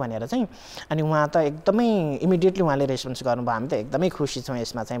चाहन्छु भनेर चाहिँ अनि उहाँ त एकदमै इमिडिएटली उहाँले रेस्पोन्स गर्नुभयो हामी त एकदमै खुसी छौँ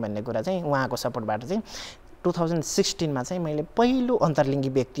यसमा चाहिँ भन्ने कुरा चाहिँ उहाँको सपोर्टबाट चाहिँ 2016 मा चाहिँ मैले पहिलो अन्तर्लिङ्गी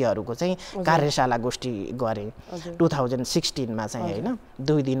व्यक्तिहरूको चाहिँ कार्यशाला गोष्ठी गरेँ 2016 मा चाहिँ हैन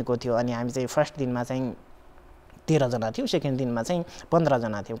 2 दिनको थियो अनि हामी चाहिँ फर्स्ट दिनमा चाहिँ 13 जना थियो सेकेन्ड दिनमा चाहिँ 15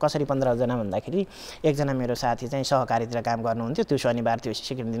 जना थियो कसरी 15 जना भन्दाखेरि एकजना मेरो साथी चाहिँ सहकारीतिर काम गर्नुहुन्थ्यो त्यो शनिबार थियो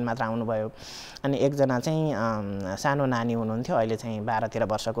सेकेन्ड दिन मात्र आउनुभयो अनि एकजना चाहिँ सानो नानी हुनुहुन्थ्यो अहिले चाहिँ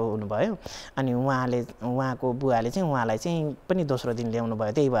 12-13 वर्षको हुनुभयो अनि उहाँको बुवाले चाहिँ उहाँलाई चाहिँ पनि दोस्रो दिन ल्याउनु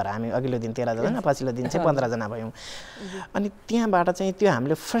भयो त्यही भएर हामी अघिल्लो दिन 13 जना पछिल्लो दिन चाहिँ 15 जना भयौँ अनि त्यहाँबाट चाहिँ त्यो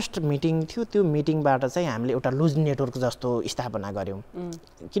हामीले फर्स्ट मिटिङ थियो त्यो मिटिङबाट चाहिँ हामीले एउटा लुज नेटवर्क जस्तो स्थापना गऱ्यौँ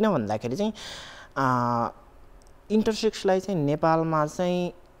किन भन्दाखेरि चाहिँ इन्टरसेक्सलाई चाहिँ नेपालमा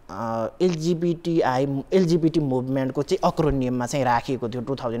चाहिँ एलजिबिटी मुभमेन्टको चाहिँ अक्रोनियममा चाहिँ राखिएको थियो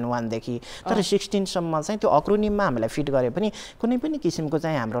 2001 देखि तर 16 सम्म चाहिँ त्यो अक्रोनियममा हामीलाई फिट गरे पनि कुनै पनि किसिमको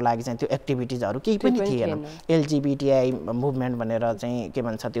चाहिँ हाम्रो लागि चाहिँ त्यो एक्टिभिटिजहरू केही पनि थिएन एलजिबिटीआई मुभमेन्ट भनेर चाहिँ के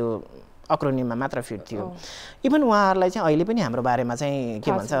भन्छ त्यो अक्रोनिममा मात्र फिट थियो इभन उहाँहरूलाई चाहिँ अहिले पनि हाम्रो बारेमा चाहिँ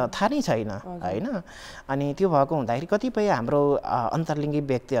के भन्छ थाहा नै छैन हैन अनि त्यो भएको हुँदाखेरि कतिपय हाम्रो अन्तर्लिङ्गी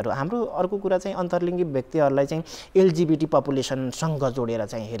व्यक्तिहरू हाम्रो अर्को कुरा चाहिँ अन्तर्लिङ्गी व्यक्तिहरूलाई चाहिँ एलजिबिटी पपुलेसनसँग जोडेर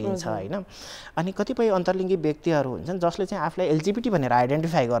चाहिँ हेरिन्छ हैन अनि कतिपय अन्तर्लिङ्गी व्यक्तिहरू हुन्छन् जसले चाहिँ आफूलाई एलजिबिटी भनेर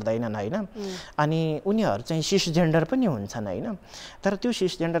आइडेन्टिफाई गर्दैनन् हैन अनि उनीहरू चाहिँ सिसजेन्डर पनि हुन्छन् हैन तर त्यो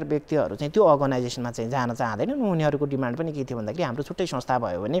सिसजेन्डर व्यक्तिहरू चाहिँ त्यो अर्गनाइजेसनमा चाहिँ जान चाहँदैनन् उनीहरूको डिमान्ड पनि के थियो भन्दाखेरि हाम्रो छुट्टै संस्था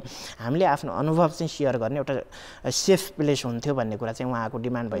भयो भने हामीले आफ्नो अनुभव चाहिँ शेयर गर्ने एउटा सेफ प्लेस हुन्थ्यो भन्ने कुरा चाहिँ उहाँको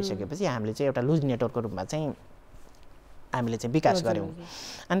डिमान्ड भइसकेपछि हामीले चाहिँ एउटा लुज नेटवर्कको रूपमा चाहिँ हामीले चाहिँ विकास गर्यौं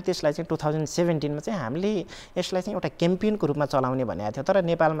अनि त्यसलाई चाहिँ 2017 मा चाहिँ हामीले यसलाई चाहिँ एउटा क्याम्पेनको रूपमा चलाउने भनेको थियो तर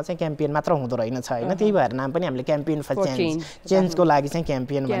नेपालमा चाहिँ क्याम्पेन मात्र हुँदो रहेन छ हैन त्यही भएर नाम पनि हामीले क्याम्पेन फर चेन्जको लागि चाहिँ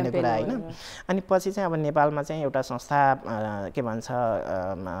क्याम्पेन भन्ने कुरा हैन अनि पछि चाहिँ अब नेपालमा चाहिँ एउटा संस्था के भन्छ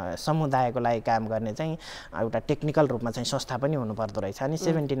समुदायको लागि काम गर्ने चाहिँ एउटा टेक्निकल रूपमा चाहिँ संस्था पनि हुनु पर्दो रहेछ अनि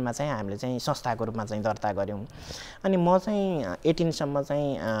 17 मा चाहिँ हामीले चाहिँ संस्थाको रूपमा चाहिँ दर्ता गर्यौं अनि म चाहिँ 18 सम्म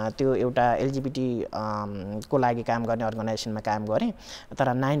चाहिँ त्यो एउटा एलजिबिटी को लागि काम गर्ने अर्गनाइजेसनमा काम गरेँ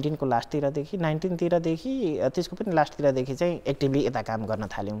तर 19 को लास्टतिरदेखि 19 तिरदेखि त्यसको पनि लास्टतिरदेखि चाहिँ एक्टिभली यता काम गर्न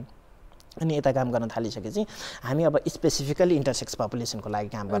थाल्यौं अनि यता काम गर्न थालिसकेपछि हामी अब स्पेसिफिकली इन्टरसेक्स पपुलेसनको लागि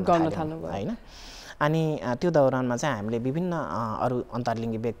काम गर्न थाल्यौं हैन अनि त्यो दौरानमा चाहिँ हामीले विभिन्न अरु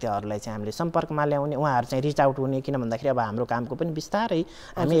अन्तर्लिङ्गी व्यक्तिहरूलाई चाहिँ हामीले सम्पर्कमा ल्याउने उहाँहरू चाहिँ रिच आउट हुने किन भन्दाखेरि अब हाम्रो कामको पनि बिस्तारै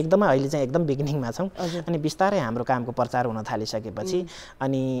हामी एकदमै अहिले चाहिँ एकदम बिगिनिङमा छौं अनि बिस्तारै हाम्रो कामको प्रचार हुन थालिसकेपछि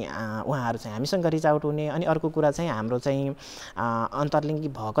अनि उहाँहरू चाहिँ हामीसँग रिच आउट हुने अनि अर्को कुरा चाहिँ हाम्रो चाहिँ अन्तर्लिङ्गी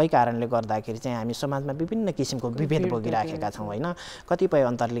भएकै कारणले गर्दाखेरि चाहिँ हामी समाजमा विभिन्न किसिमको विभेद भोगिराखेका छौं हैन कतिपय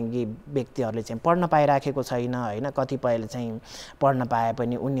अन्तर्लिङ्गी व्यक्तिहरूले चाहिँ पढ्न पाइराखेको छैन हैन कतिपयले चाहिँ पढ्न पाए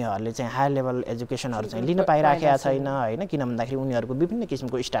पनि उनीहरूले चाहिँ हाई लेभल एजुकेसन चाहिँ लिन पाइराखेका छैन हैन किन भन्दाखेरि उनीहरूको विभिन्न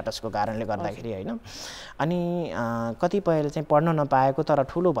किसिमको स्ट्याटसको कारणले गर्दाखेरि हैन अनि कतिपयले चाहिँ पढ्न नपाएको तर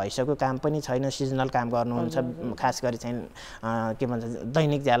ठूलो भइसक्यो काम पनि छैन सिजनल काम गर्नुहुन्छ खास गरी चाहिँ के भन्छ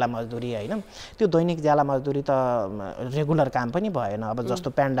दैनिक ज्याला मजदुरी हैन त्यो दैनिक ज्याला मजदुरी त रेगुलर काम पनि भएन अब जस्तो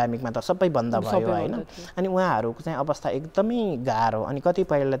पेन्डेमिकमा त सबै बन्द भयो हैन अनि उहाँहरूको चाहिँ अवस्था एकदमै गाह्रो अनि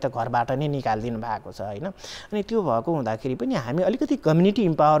कतिपयले त घरबाट नै निकाल्दिनु भएको छ हैन अनि त्यो भएको हुँदाखेरि पनि हामी अलिकति कम्युनिटी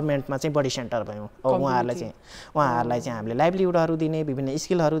इम्पावरमेन्टमा चाहिँ बढी सेन्टर भयौं उहाँहरूलाई चाहिँ हामीले लाइभलीहुडहरू दिने विभिन्न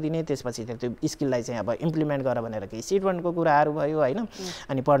स्किलहरू दिने त्यसपछि त्यो स्किललाई चाहिँ अब इम्प्लिमेन्ट गर भनेर केही सिट फन्डको कुराहरू भयो हैन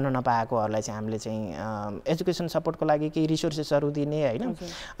अनि पढ्न नपाएकोहरूलाई चाहिँ हामीले चाहिँ एजुकेसन सपोर्टको लागि केही रिसोर्सेसहरू दिने हैन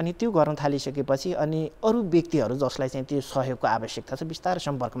अनि त्यो गर्न थालिसकेपछि अनि अरु व्यक्तिहरू जसलाई चाहिँ त्यो सहयोगको आवश्यकता छ बिस्तारै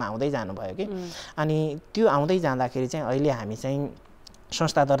सम्पर्कमा आउँदै जानुभयो कि अनि त्यो आउँदै जाँदाखेरि चाहिँ अहिले हामी चाहिँ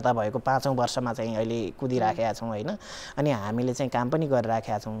संस्था दर्ता भएको 5औं वर्षमा चाहिँ अहिले कुदिराखेका छौं हैन अनि हामीले चाहिँ काम पनि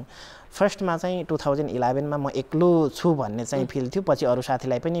गरिराखेका छौं फर्स्टमा चाहिँ 2011 मा म एक्लो छु भन्ने चाहिँ फिल थियो पछि अरु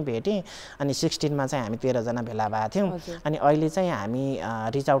साथीलाई पनि भेटे अनि 16 मा चाहिँ हामी 13 जना भेला भएका थियौं अनि अहिले चाहिँ हामी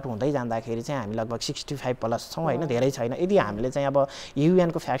रिच आउट हुँदै जाँदाखेरि चाहिँ हामी लगभग 65 प्लस छौं हैन धेरै छैन यदि हामीले चाहिँ अब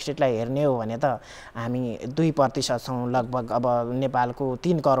युएन को फ्याक्ट शीटलाई हेर्ने हो भने त हामी 2% छौं लगभग अब नेपालको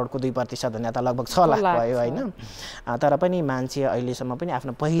 3 करोडको 2% भने त लगभग 6 लाख भयो हैन तर पनि मान्छे अहिले सम्म पनि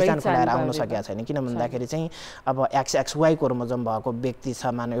आफ्नो पहिचान खुलाएर आउन सकेका छैन किन भन्दाखेरि चाहिँ अब XXY क्रोमोजोम भएको व्यक्ति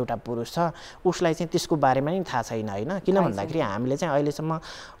छ मानव एउटा पुरुष छ उसलाई चाहिँ त्यसको बारेमा नि थाहा छैन हैन किन भन्दाखेरि हामीले चाहिँ अहिले सम्म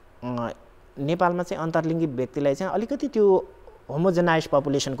नेपालमा चाहिँ अन्तर्लिङ्गी व्यक्तिलाई चाहिँ अलिकति त्यो होमोजेनाइज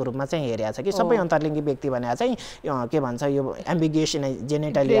पपुलेसनको रूपमा चाहिँ हेरेको छ कि सबै अन्तर्लिङ्गी व्यक्ति भनेको चाहिँ के भन्छ यो एम्बिगुअस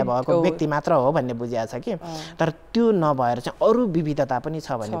जेनेटलिया भएको व्यक्ति मात्र हो भन्ने बुझिया छ कि तर त्यो नभएर चाहिँ अरु विविधता पनि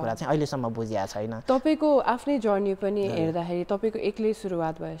छ भन्ने कुरा चाहिँ अहिले सम्म बुझिया छैन तपाईको आफ्नै जर्नी पनि हेर्दाखेरि तपाईको एक्लै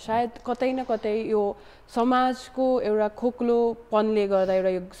सुरुवात भयो सायद कतै न कतै यो समाजको एउटा खोक्लोपनले गर्दा एउटा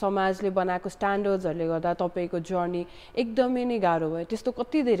यो समाजले बनाएको स्ट्यान्डर्ड्सहरुले गर्दा तपाईको जर्नी एकदमै नै गाह्रो भयो त्यस्तो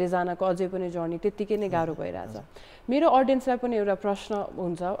कति धेरै जनाको अझै पनि जर्नी त्यतिकै नै गाह्रो भइराछ मेरो ऑडियन्सलाई पनि एउटा प्रश्न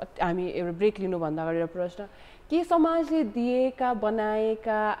हुन्छ हामी एउटा ब्रेक लिनुभन्दा अगाडि एउटा प्रश्न के समाजले दिएका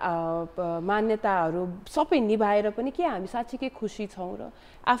बनाएका मान्यताहरू सबै निभाएर पनि के हामी साँच्चीकै खुसी छौँ र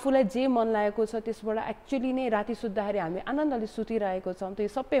आफूलाई जे मन लागेको छ त्यसबाट एक्चुअली नै राति सुत्दाखेरि हामी आनन्दले सुतिरहेको छौँ त्यो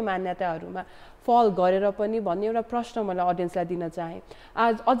सबै मान्यताहरूमा फल गरेर पनि भन्ने एउटा प्रश्न मैले अडियन्सलाई दिन चाहेँ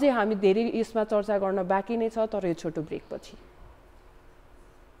आज अझै हामी धेरै यसमा चर्चा गर्न बाँकी नै छ तर यो छोटो ब्रेकपछि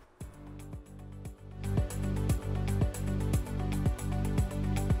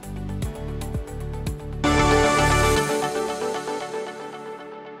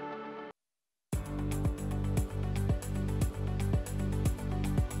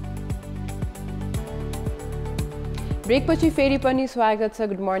ब्रेकपछि फेरि पनि स्वागत छ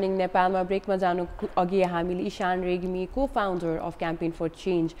गुड मर्निङ नेपालमा ब्रेकमा जानु अघि हामीले इसान रेग्मी को founder of campaign for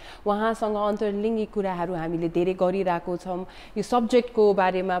change उहाँसँग अन्तर्लिङ्गी कुराहरू हामीले धेरै गरिरहेको छौँ यो सब्जेक्टको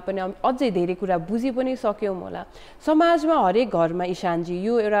बारेमा पनि अझै धेरै कुरा बुझि पनि सक्यौँ होला समाजमा हरेक घरमा इसानजी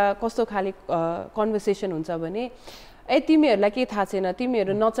यो एउटा कस्तो खाले कन्भर्सेसन हुन्छ भने तिमीहरूलाई के थाहा छैन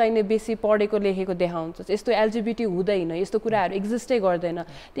तिमीहरू नचाहिने बेसी पढेको लेखेको देखाउँछ यस्तो एलजिबिटी हुँदैन यस्तो कुराहरू एक्जिस्टै गर्दैन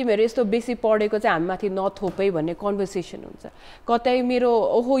तिमीहरू यस्तो बेसी पढेको चाहिँ हामीमाथि नथोपै भन्ने कन्भर्सेसन हुन्छ कतै मेरो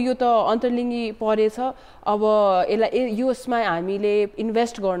ओहो यो त अन्तर्लिङ्गी परेछ अब यसलाई यसमा हामीले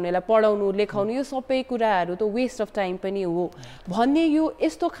इन्भेस्ट गर्नु यसलाई पढाउनु लेखाउनु यो सबै कुराहरू त वेस्ट अफ टाइम पनि हो भन्ने यो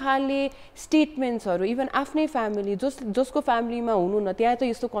यस्तो खाले स्टेटमेन्ट्सहरू इभन आफ्नै फ्यामिली जसको फ्यामिलीमा हुनु न त्यहाँ त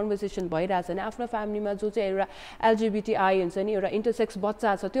यस्तो कन्भर्सेसन भइरहेछ नि आफ्नो फ्यामिलीमा जो चाहिँ एउटा एलजिबिटीआई हुन्छ नि एउटा इन्टरसेक्स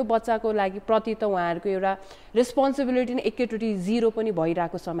बच्चा छ त्यो बच्चाको लागि प्रति त उहाँहरूको एउटा रेस्पोन्सिबिलिटी नै एकैचोटि जिरो पनि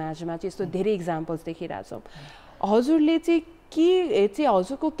भइरहेको समाजमा चाहिँ यस्तो धेरै इक्जाम्पल्स देखिरहेछौँ हजुरले चाहिँ के चाहिँ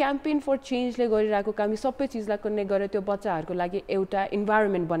हजुरको क्याम्पेन फर चेन्जले गरिरहेको काम सबै चिजलाई कनेक्ट गरेर त्यो बच्चाहरूको लागि एउटा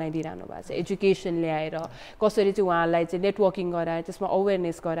इन्भाइरोमेन्ट बनाइदिइरहनु भएको छ एजुकेसन ल्याएर कसरी चाहिँ उहाँलाई चाहिँ नेटवर्किङ गराएर त्यसमा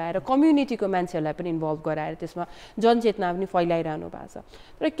अवेरनेस गराएर कम्युनिटीको मान्छेहरूलाई पनि इन्भल्भ गराएर त्यसमा जनचेतना पनि फैलाइरहनु भएको छ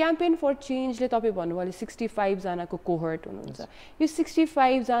तर क्याम्पेन फर चेन्जले तपाईँ भन्नुभयो अहिले 65 जनाको कोहर्ट हुनुहुन्छ यो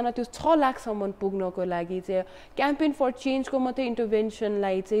 65 जना त्यो 6 लाखसम्म पुग्नको लागि चाहिँ क्याम्पेन फर चेन्जको मात्रै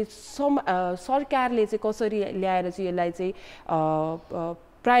इन्टरभेन्सनलाई चाहिँ सरकारले चाहिँ कसरी ल्याएर चाहिँ यसलाई चाहिँ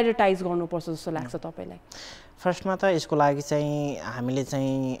प्रायोरिटाइज गर्नुपर्छ जस्तो लाग्छ तपाईँलाई फर्स्टमा त यसको लागि चाहिँ हामीले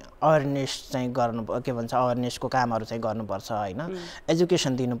चाहिँ अवेरनेस चाहिँ गर्नु के भन्छ अवेरनेसको कामहरू चाहिँ गर्नुपर्छ हैन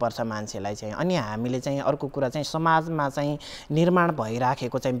एजुकेसन दिनुपर्छ मान्छेलाई चाहिँ अनि हामीले चाहिँ अर्को कुरा चाहिँ समाजमा चाहिँ निर्माण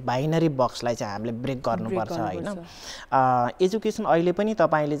भइराखेको चाहिँ बाइनरी बक्सलाई चाहिँ हामीले ब्रेक गर्नुपर्छ हैन एजुकेसन अहिले पनि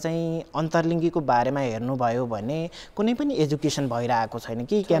तपाईले चाहिँ अन्तर्लिङ्गीको बारेमा हेर्नुभयो भने कुनै पनि एजुकेसन भइरहेको छैन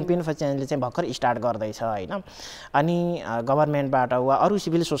कि क्याम्पेन फर चेन्जले चाहिँ भर्खर स्टार्ट गर्दैछ हैन अनि गभर्नमेन्टबाट वा अरू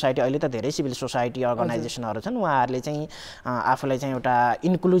सिभिल सोसाइटी अहिले त धेरै सिभिल सोसाइटी अर्गनाइजेसनहरू उहाँहरूले चाहिँ आफूलाई चाहिँ एउटा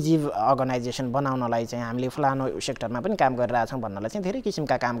इन्क्लुजिभ अर्गनाइजेसन बनाउनलाई चाहिँ हामीले फलानो सेक्टरमा पनि काम गरिरहेछौँ भन्नलाई चाहिँ धेरै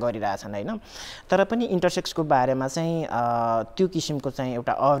किसिमका काम गरिरहेछन् हैन तर पनि इन्टरसेक्सको बारेमा चाहिँ त्यो किसिमको चाहिँ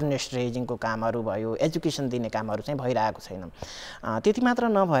एउटा अवेरनेस रेजिङको कामहरू भयो एजुकेसन दिने कामहरू चाहिँ भइरहेको छैन त्यति मात्र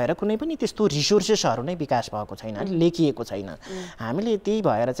नभएर कुनै पनि त्यस्तो रिसोर्सेसहरू नै विकास भएको छैन लेखिएको छैन हामीले त्यही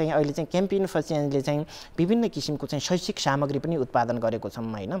भएर चाहिँ अहिले चाहिँ क्याम्पेन फर चेन्जले चाहिँ विभिन्न किसिमको चाहिँ शैक्षिक सामग्री पनि उत्पादन गरेको छौँ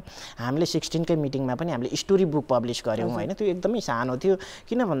हैन हामीले 16 कै मिटिङमा पनि हामीले स्टोरी बुक पब्लिस गर्यौं हैन त्यो एकदमै सानो थियो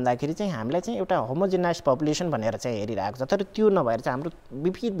किन भन्दाखेरि चाहिँ हामीलाई चाहिँ एउटा होमोजेनाइज पपुलेसन भनेर चाहिँ हेरिरहेको छ तर त्यो नभएर चाहिँ हाम्रो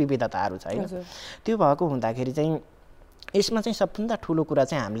विविधताहरू छ हैन त्यो भएको हुँदाखेरि चाहिँ यसमा चाहिँ सबभन्दा ठुलो कुरा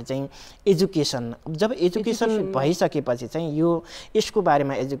चाहिँ हामीले चाहिँ एजुकेसन जब एजुकेसन भइसकेपछि चाहिँ यो यसको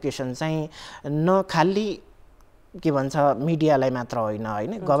बारेमा एजुकेसन चाहिँ न खाली के भन्छ मिडियालाई मात्र होइन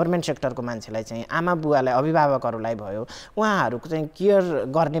हैन गभर्नमेन्ट सेक्टरको मान्छेलाई चाहिँ आमा बुवालाई अभिभावकहरूलाई भयो उहाँहरूको चाहिँ केयर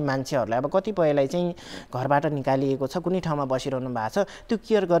गर्ने मान्छेहरूलाई अब कतिपयलाई चाहिँ घरबाट निकालिएको छ कुनै ठाउँमा बसिरहनु भएको छ त्यो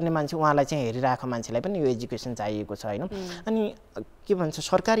केयर गर्ने मान्छे उहाँलाई चाहिँ हेरिरहेको मान्छेलाई पनि यो एजुकेसन चाहिएको छ हैन अनि के भन्छ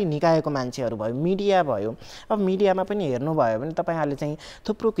सरकारी निकायको मान्छेहरू भयो मिडिया भयो अब मिडियामा पनि हेर्नुभयो भने तपाईहरुले चाहिँ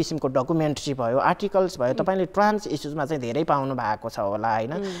थुप्रो किसिमको डकुमेन्ट्री भयो आर्टिकल्स भयो तपाईले ट्रान्स इस्युजमा चाहिँ धेरै पाउनु भएको छ होला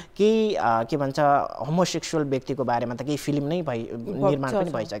हैन के भन्छ होमोसेक्सुअल व्यक्तिको बारेमा त केही फिल्म नै निर्माण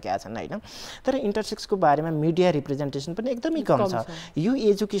पनि भइसकेका छन् हैन तर इन्टरसेक्सको बारेमा मिडिया रिप्रेजेन्टेसन पनि एकदमै कम छ यो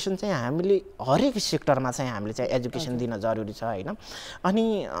एजुकेसन चाहिँ हामीले हरेक सेक्टरमा चाहिँ हामीले चाहिँ एजुकेसन दिन जरुरी छ हैन अनि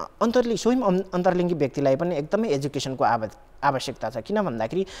स्वयं अन्तर्लिङ्गी व्यक्तिलाई पनि एकदमै एजुकेसनको आवश्यकता छ किन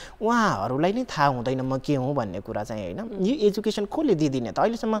भन्दाखेरि उहाँहरूलाई नै थाहा हुँदैन म के हुँ भन्ने कुरा चाहिँ हैन यो एजुकेसन कसले दिदिने त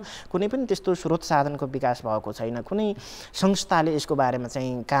अहिलेसम्म कुनै पनि त्यस्तो स्रोत साधनको विकास भएको छैन कुनै संस्थाले यसको बारेमा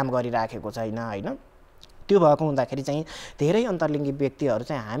चाहिँ काम गरिराखेको छैन हैन त्यो भएको हुँदाखेरि चाहिँ धेरै अन्तर्लिङ्गी व्यक्तिहरू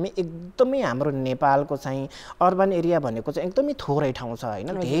चाहिँ हामी एकदमै हाम्रो नेपालको चाहिँ अर्बन एरिया भनेको चाहिँ एकदमै थोरै ठाउँ छ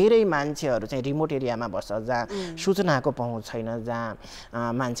होइन धेरै मान्छेहरू चाहिँ रिमोट एरियामा बस्छ जहाँ सूचनाको पहुँच छैन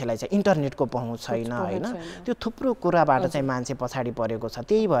जहाँ मान्छेलाई चाहिँ इन्टरनेटको पहुँच छैन होइन त्यो थुप्रो कुराबाट चाहिँ मान्छे पछाडि परेको छ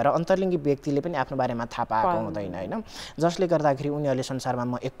त्यही भएर अन्तर्लिङ्गी व्यक्तिले पनि आफ्नो बारेमा थाहा पाएको हुँदैन होइन जसले गर्दाखेरि उनीहरूले संसारमा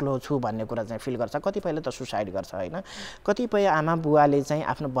म एक्लो छु भन्ने कुरा चाहिँ फिल गर्छ कतिपयले त सुसाइड गर्छ होइन कतिपय आमा बुवाले चाहिँ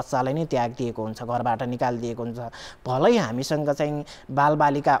आफ्नो बच्चालाई नै त्याग दिएको हुन्छ घरबाट निकालिदिएको हुन्छ भलै हामीसँग चाहिँ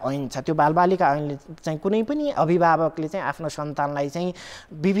बालबालिका ऐन छ त्यो बालबालिका ऐनले चाहिँ कुनै पनि अभिभावकले चाहिँ आफ्नो सन्तानलाई चाहिँ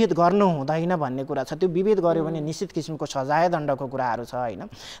विभेद गर्नु हुँदैन भन्ने कुरा छ त्यो विभेद गर्यो भने निश्चित किसिमको सजाय दण्डको कुराहरू छ होइन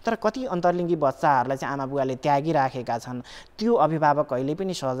तर कति अन्तर्लिङ्गी बच्चाहरूलाई चाहिँ आमा बुवाले त्यागिराखेका छन् त्यो अभिभावक कहिले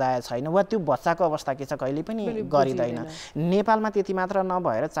पनि सजाय छैन वा त्यो बच्चाको अवस्था के छ कहिले पनि गरिँदैन नेपालमा त्यति मात्र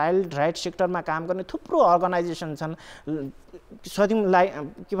नभएर चाइल्ड राइट सेक्टरमा काम गर्ने थुप्रो अर्गनाइजेसन छन् सदिमलाई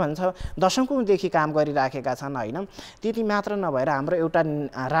के भन्छ दशकौँदेखि काम गरिराखेका छन् होइन त्यति मात्र नभएर हाम्रो एउटा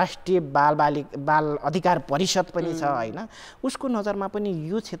राष्ट्रिय बाल अधिकार परिषद पनि छ होइन उसको नजरमा पनि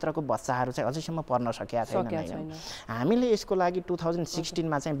यो क्षेत्रको बच्चाहरू चाहिँ अझैसम्म पढ्न सकेका छैनन् हामीले यसको लागि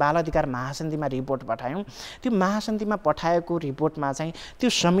 2016मा चाहिँ बाल अधिकार महासन्धिमा रिपोर्ट पठायौँ त्यो महासन्धिमा पठाएको रिपोर्टमा चाहिँ त्यो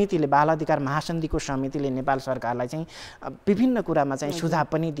समितिले बाल अधिकार महासन्धिको समितिले नेपाल सरकारलाई चाहिँ विभिन्न कुरामा चाहिँ सुझाव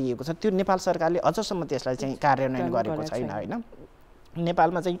पनि दिएको छ त्यो नेपाल सरकारले अझसम्म त्यसलाई चाहिँ कार्यान्वयन गरेको छैन होइन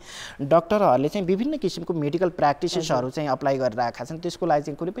नेपालमा चाहिँ डाक्टरहरूले चाहिँ विभिन्न किसिमको मेडिकल प्र्याक्टिसेसहरू चाहिँ अप्लाई गरिरहेका छन् त्यसको लागि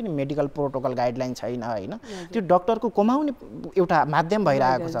चाहिँ कुनै पनि मेडिकल प्रोटोकल गाइडलाइन छैन होइन त्यो डाक्टरको कमाउने एउटा माध्यम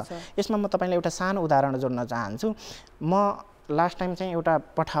भइरहेको छ यसमा म तपाईँलाई एउटा सानो उदाहरण जोड्न चाहन्छु म लास्ट टाइम चाहिँ एउटा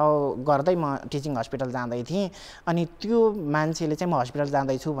पठाउ गर्दै म टिचिङ हस्पिटल जाँदै थिएँ अनि त्यो मान्छेले चाहिँ म हस्पिटल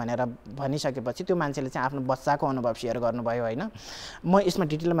जाँदैछु भनेर भनिसकेपछि त्यो मान्छेले चाहिँ आफ्नो बच्चाको अनुभव सेयर गर्नुभयो होइन म यसमा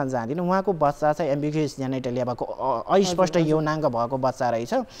डिटेलमा जाँदिनँ उहाँको बच्चा चाहिँ एम्बिग्युस जेनेटलिया भएको अस्पष्ट यौनाङ्ग भएको बच्चा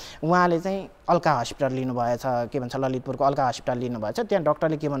रहेछ उहाँले चाहिँ अल्का हस्पिटल लिनुभएछ के भन्छ ललितपुरको अल्का हस्पिटल लिनुभएछ त्यहाँ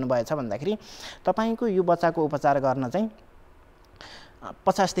डाक्टरले के भन्नुभएछ भन्दाखेरि तपाईँको यो बच्चाको उपचार गर्न चाहिँ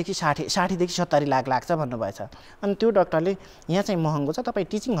 50 देखि 60 देखि 70 लाख लाग्छ भन्नुभएछ अनि त्यो डाक्टरले यहाँ चाहिँ महँगो छ तपाईँ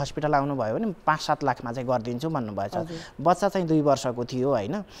टिचिङ हस्पिटल आउनुभयो भने 5-7 लाखमा चाहिँ गरिदिन्छु भन्नुभएछ बच्चा चाहिँ 2 वर्षको थियो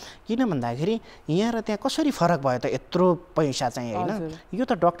होइन किन भन्दाखेरि यहाँ र त्यहाँ कसरी फरक भयो त यत्रो पैसा चाहिँ होइन यो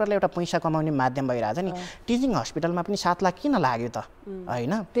त डाक्टरले एउटा पैसा कमाउने माध्यम भइरहेछ नि टिचिङ हस्पिटलमा पनि 7 लाख किन लाग्यो त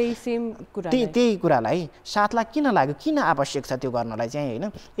होइन त्यही कुरालाई 7 लाख किन लाग्यो किन आवश्यक छ त्यो गर्नलाई चाहिँ होइन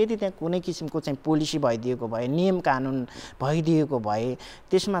यदि त्यहाँ कुनै किसिमको चाहिँ पोलिसी भइदिएको भए नियम कानुन भइदिएको भए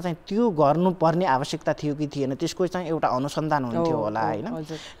त्यसमा चाहिँ त्यो गर्नुपर्ने आवश्यकता थियो कि थिएन त्यसको चाहिँ एउटा अनुसन्धान हुन्थ्यो होला होइन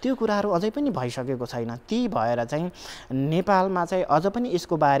त्यो कुराहरू अझै पनि भइसकेको छैन त्यही भएर चाहिँ नेपालमा चाहिँ अझ पनि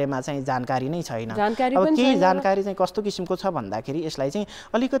यसको बारेमा चाहिँ जानकारी नै छैन अब केही जानकारी चाहिँ कस्तो किसिमको छ भन्दाखेरि यसलाई चाहिँ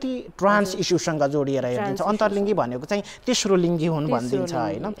अलिकति ट्रान्स इस्युसँग जोडिएर हेरिदिन्छ अन्तर्लिङ्गी भनेको चाहिँ तेस्रो लिङ्गी हुन् भनिदिन्छ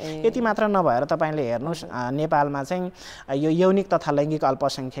होइन यति मात्र नभएर तपाईँले हेर्नुहोस् नेपालमा चाहिँ यो यौनिक तथा लैङ्गिक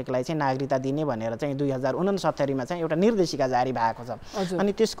अल्पसङ्ख्यकलाई चाहिँ नागरिकता दिने भनेर चाहिँ 2069मा चाहिँ एउटा निर्देशिका जारी भएको छ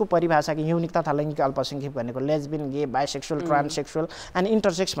अनि त्यसको परिभाषा कि यौनिक तथा लैङ्गिक अल्पसङ्ख्यक भनेको lesbian gay bisexual ट्रान्ससेक्सुअल and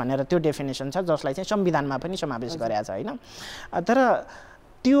intersex भनेर त्यो डेफिनेसन छ जसलाई चाहिँ संविधानमा पनि समावेश गरेको छ होइन तर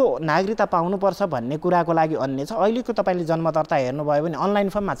त्यो नागरिकता पाउनुपर्छ भन्ने कुराको लागि अन्य छ अहिलेको तपाईँले जन्मदर्ता हेर्नुभयो भने अनलाइन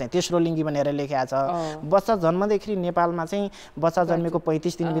फर्ममा चाहिँ तेस्रो लिङ्गी भनेर लेखेको छ बच्चा जन्मदेखि नेपालमा चाहिँ बच्चा जन्मेको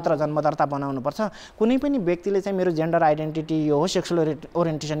 35 दिनभित्र जन्मदर्ता बनाउनुपर्छ कुनै पनि व्यक्तिले चाहिँ मेरो जेन्डर आइडेन्टिटी यो हो सेक्सुअल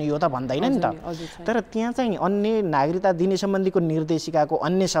ओरिएन्टेसन यो त भन्दैन नि त तर त्यहाँ चाहिँ अन्य नागरिकता दिने सम्बन्धीको निर्देशिकाको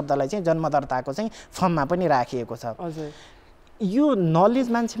अन्य शब्दलाई चाहिँ जन्मदर्ताको चाहिँ फर्ममा पनि राखिएको छ यो नलेज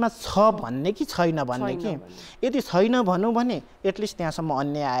मान्छेमा छ भन्ने कि छैन भन्ने कि यदि छैन भनौँ भने एटलिस्ट त्यहाँसम्म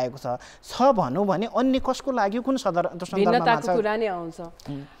अन्य आएको छ भनौँ भने अन्य कसको लागि कुन सन्दर्भमा कुरा नै आउँछ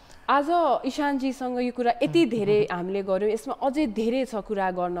आज इशानजीसँग यो कुरा यति धेरै हामीले गर्यौँ यसमा अझै धेरै छ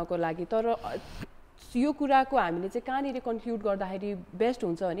कुरा गर्नको लागि तर यो कुराको हामीले चाहिँ कहाँनिर कन्क्लुड गर्दाखेरि बेस्ट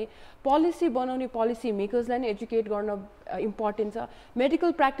हुन्छ भने पोलिसी बनाउने पोलिसी मेकर्सलाई नै एजुकेट गर्न इम्पोर्टेन्ट छ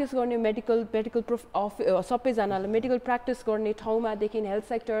मेडिकल प्र्याक्टिस गर्ने मेडिकल सबैजनालाई मेडिकल प्र्याक्टिस गर्ने ठाउँमादेखि हेल्थ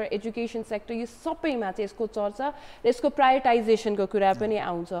सेक्टर एजुकेसन सेक्टर यो सबैमा चाहिँ यसको चर्चा र यसको प्रायोरिटाइजेसनको कुरा पनि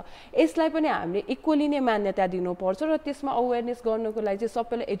आउँछ यसलाई पनि हामीले इक्वली नै मान्यता दिनुपर्छ र त्यसमा अवेरनेस गर्नको लागि चाहिँ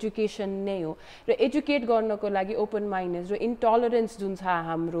सबैलाई एजुकेसन नै हो र एजुकेट गर्नको लागि ओपन माइन्डनेस र इन्टलरेन्स जुन छ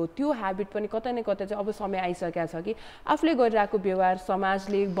हाम्रो त्यो ह्याबिट पनि कतै न कतै चाहिँ अब समय आइसकेको छ कि आफूले गरिरहेको व्यवहार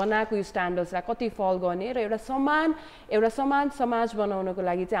समाजले बनाएको यो स्ट्यान्डर्ड्सलाई कति फल गर्ने र एउटा समान समाज बनाउनको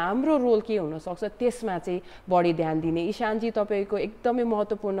लागि चाहिँ हाम्रो रोल के हुनसक्छ त्यसमा चाहिँ बढी ध्यान दिने इशानजी तपाईँको एकदमै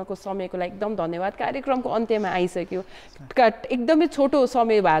महत्त्वपूर्णको समयको लागि एकदम धन्यवाद कार्यक्रमको अन्त्यमा आइसक्यो एकदमै छोटो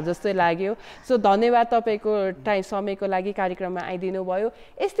समय भए जस्तै लाग्यो सो धन्यवाद तपाईँको समयको लागि कार्यक्रममा आइदिनु भयो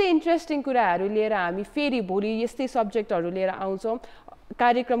यस्तै इन्ट्रेस्टिङ कुराहरू लिएर हामी फेरि भोलि यस्तै सब्जेक्टहरू लिएर आउँछौँ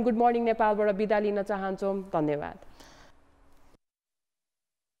कार्यक्रम गुड मर्निङ नेपालबाट बिदा लिन चाहन्छौँ। धन्यवाद।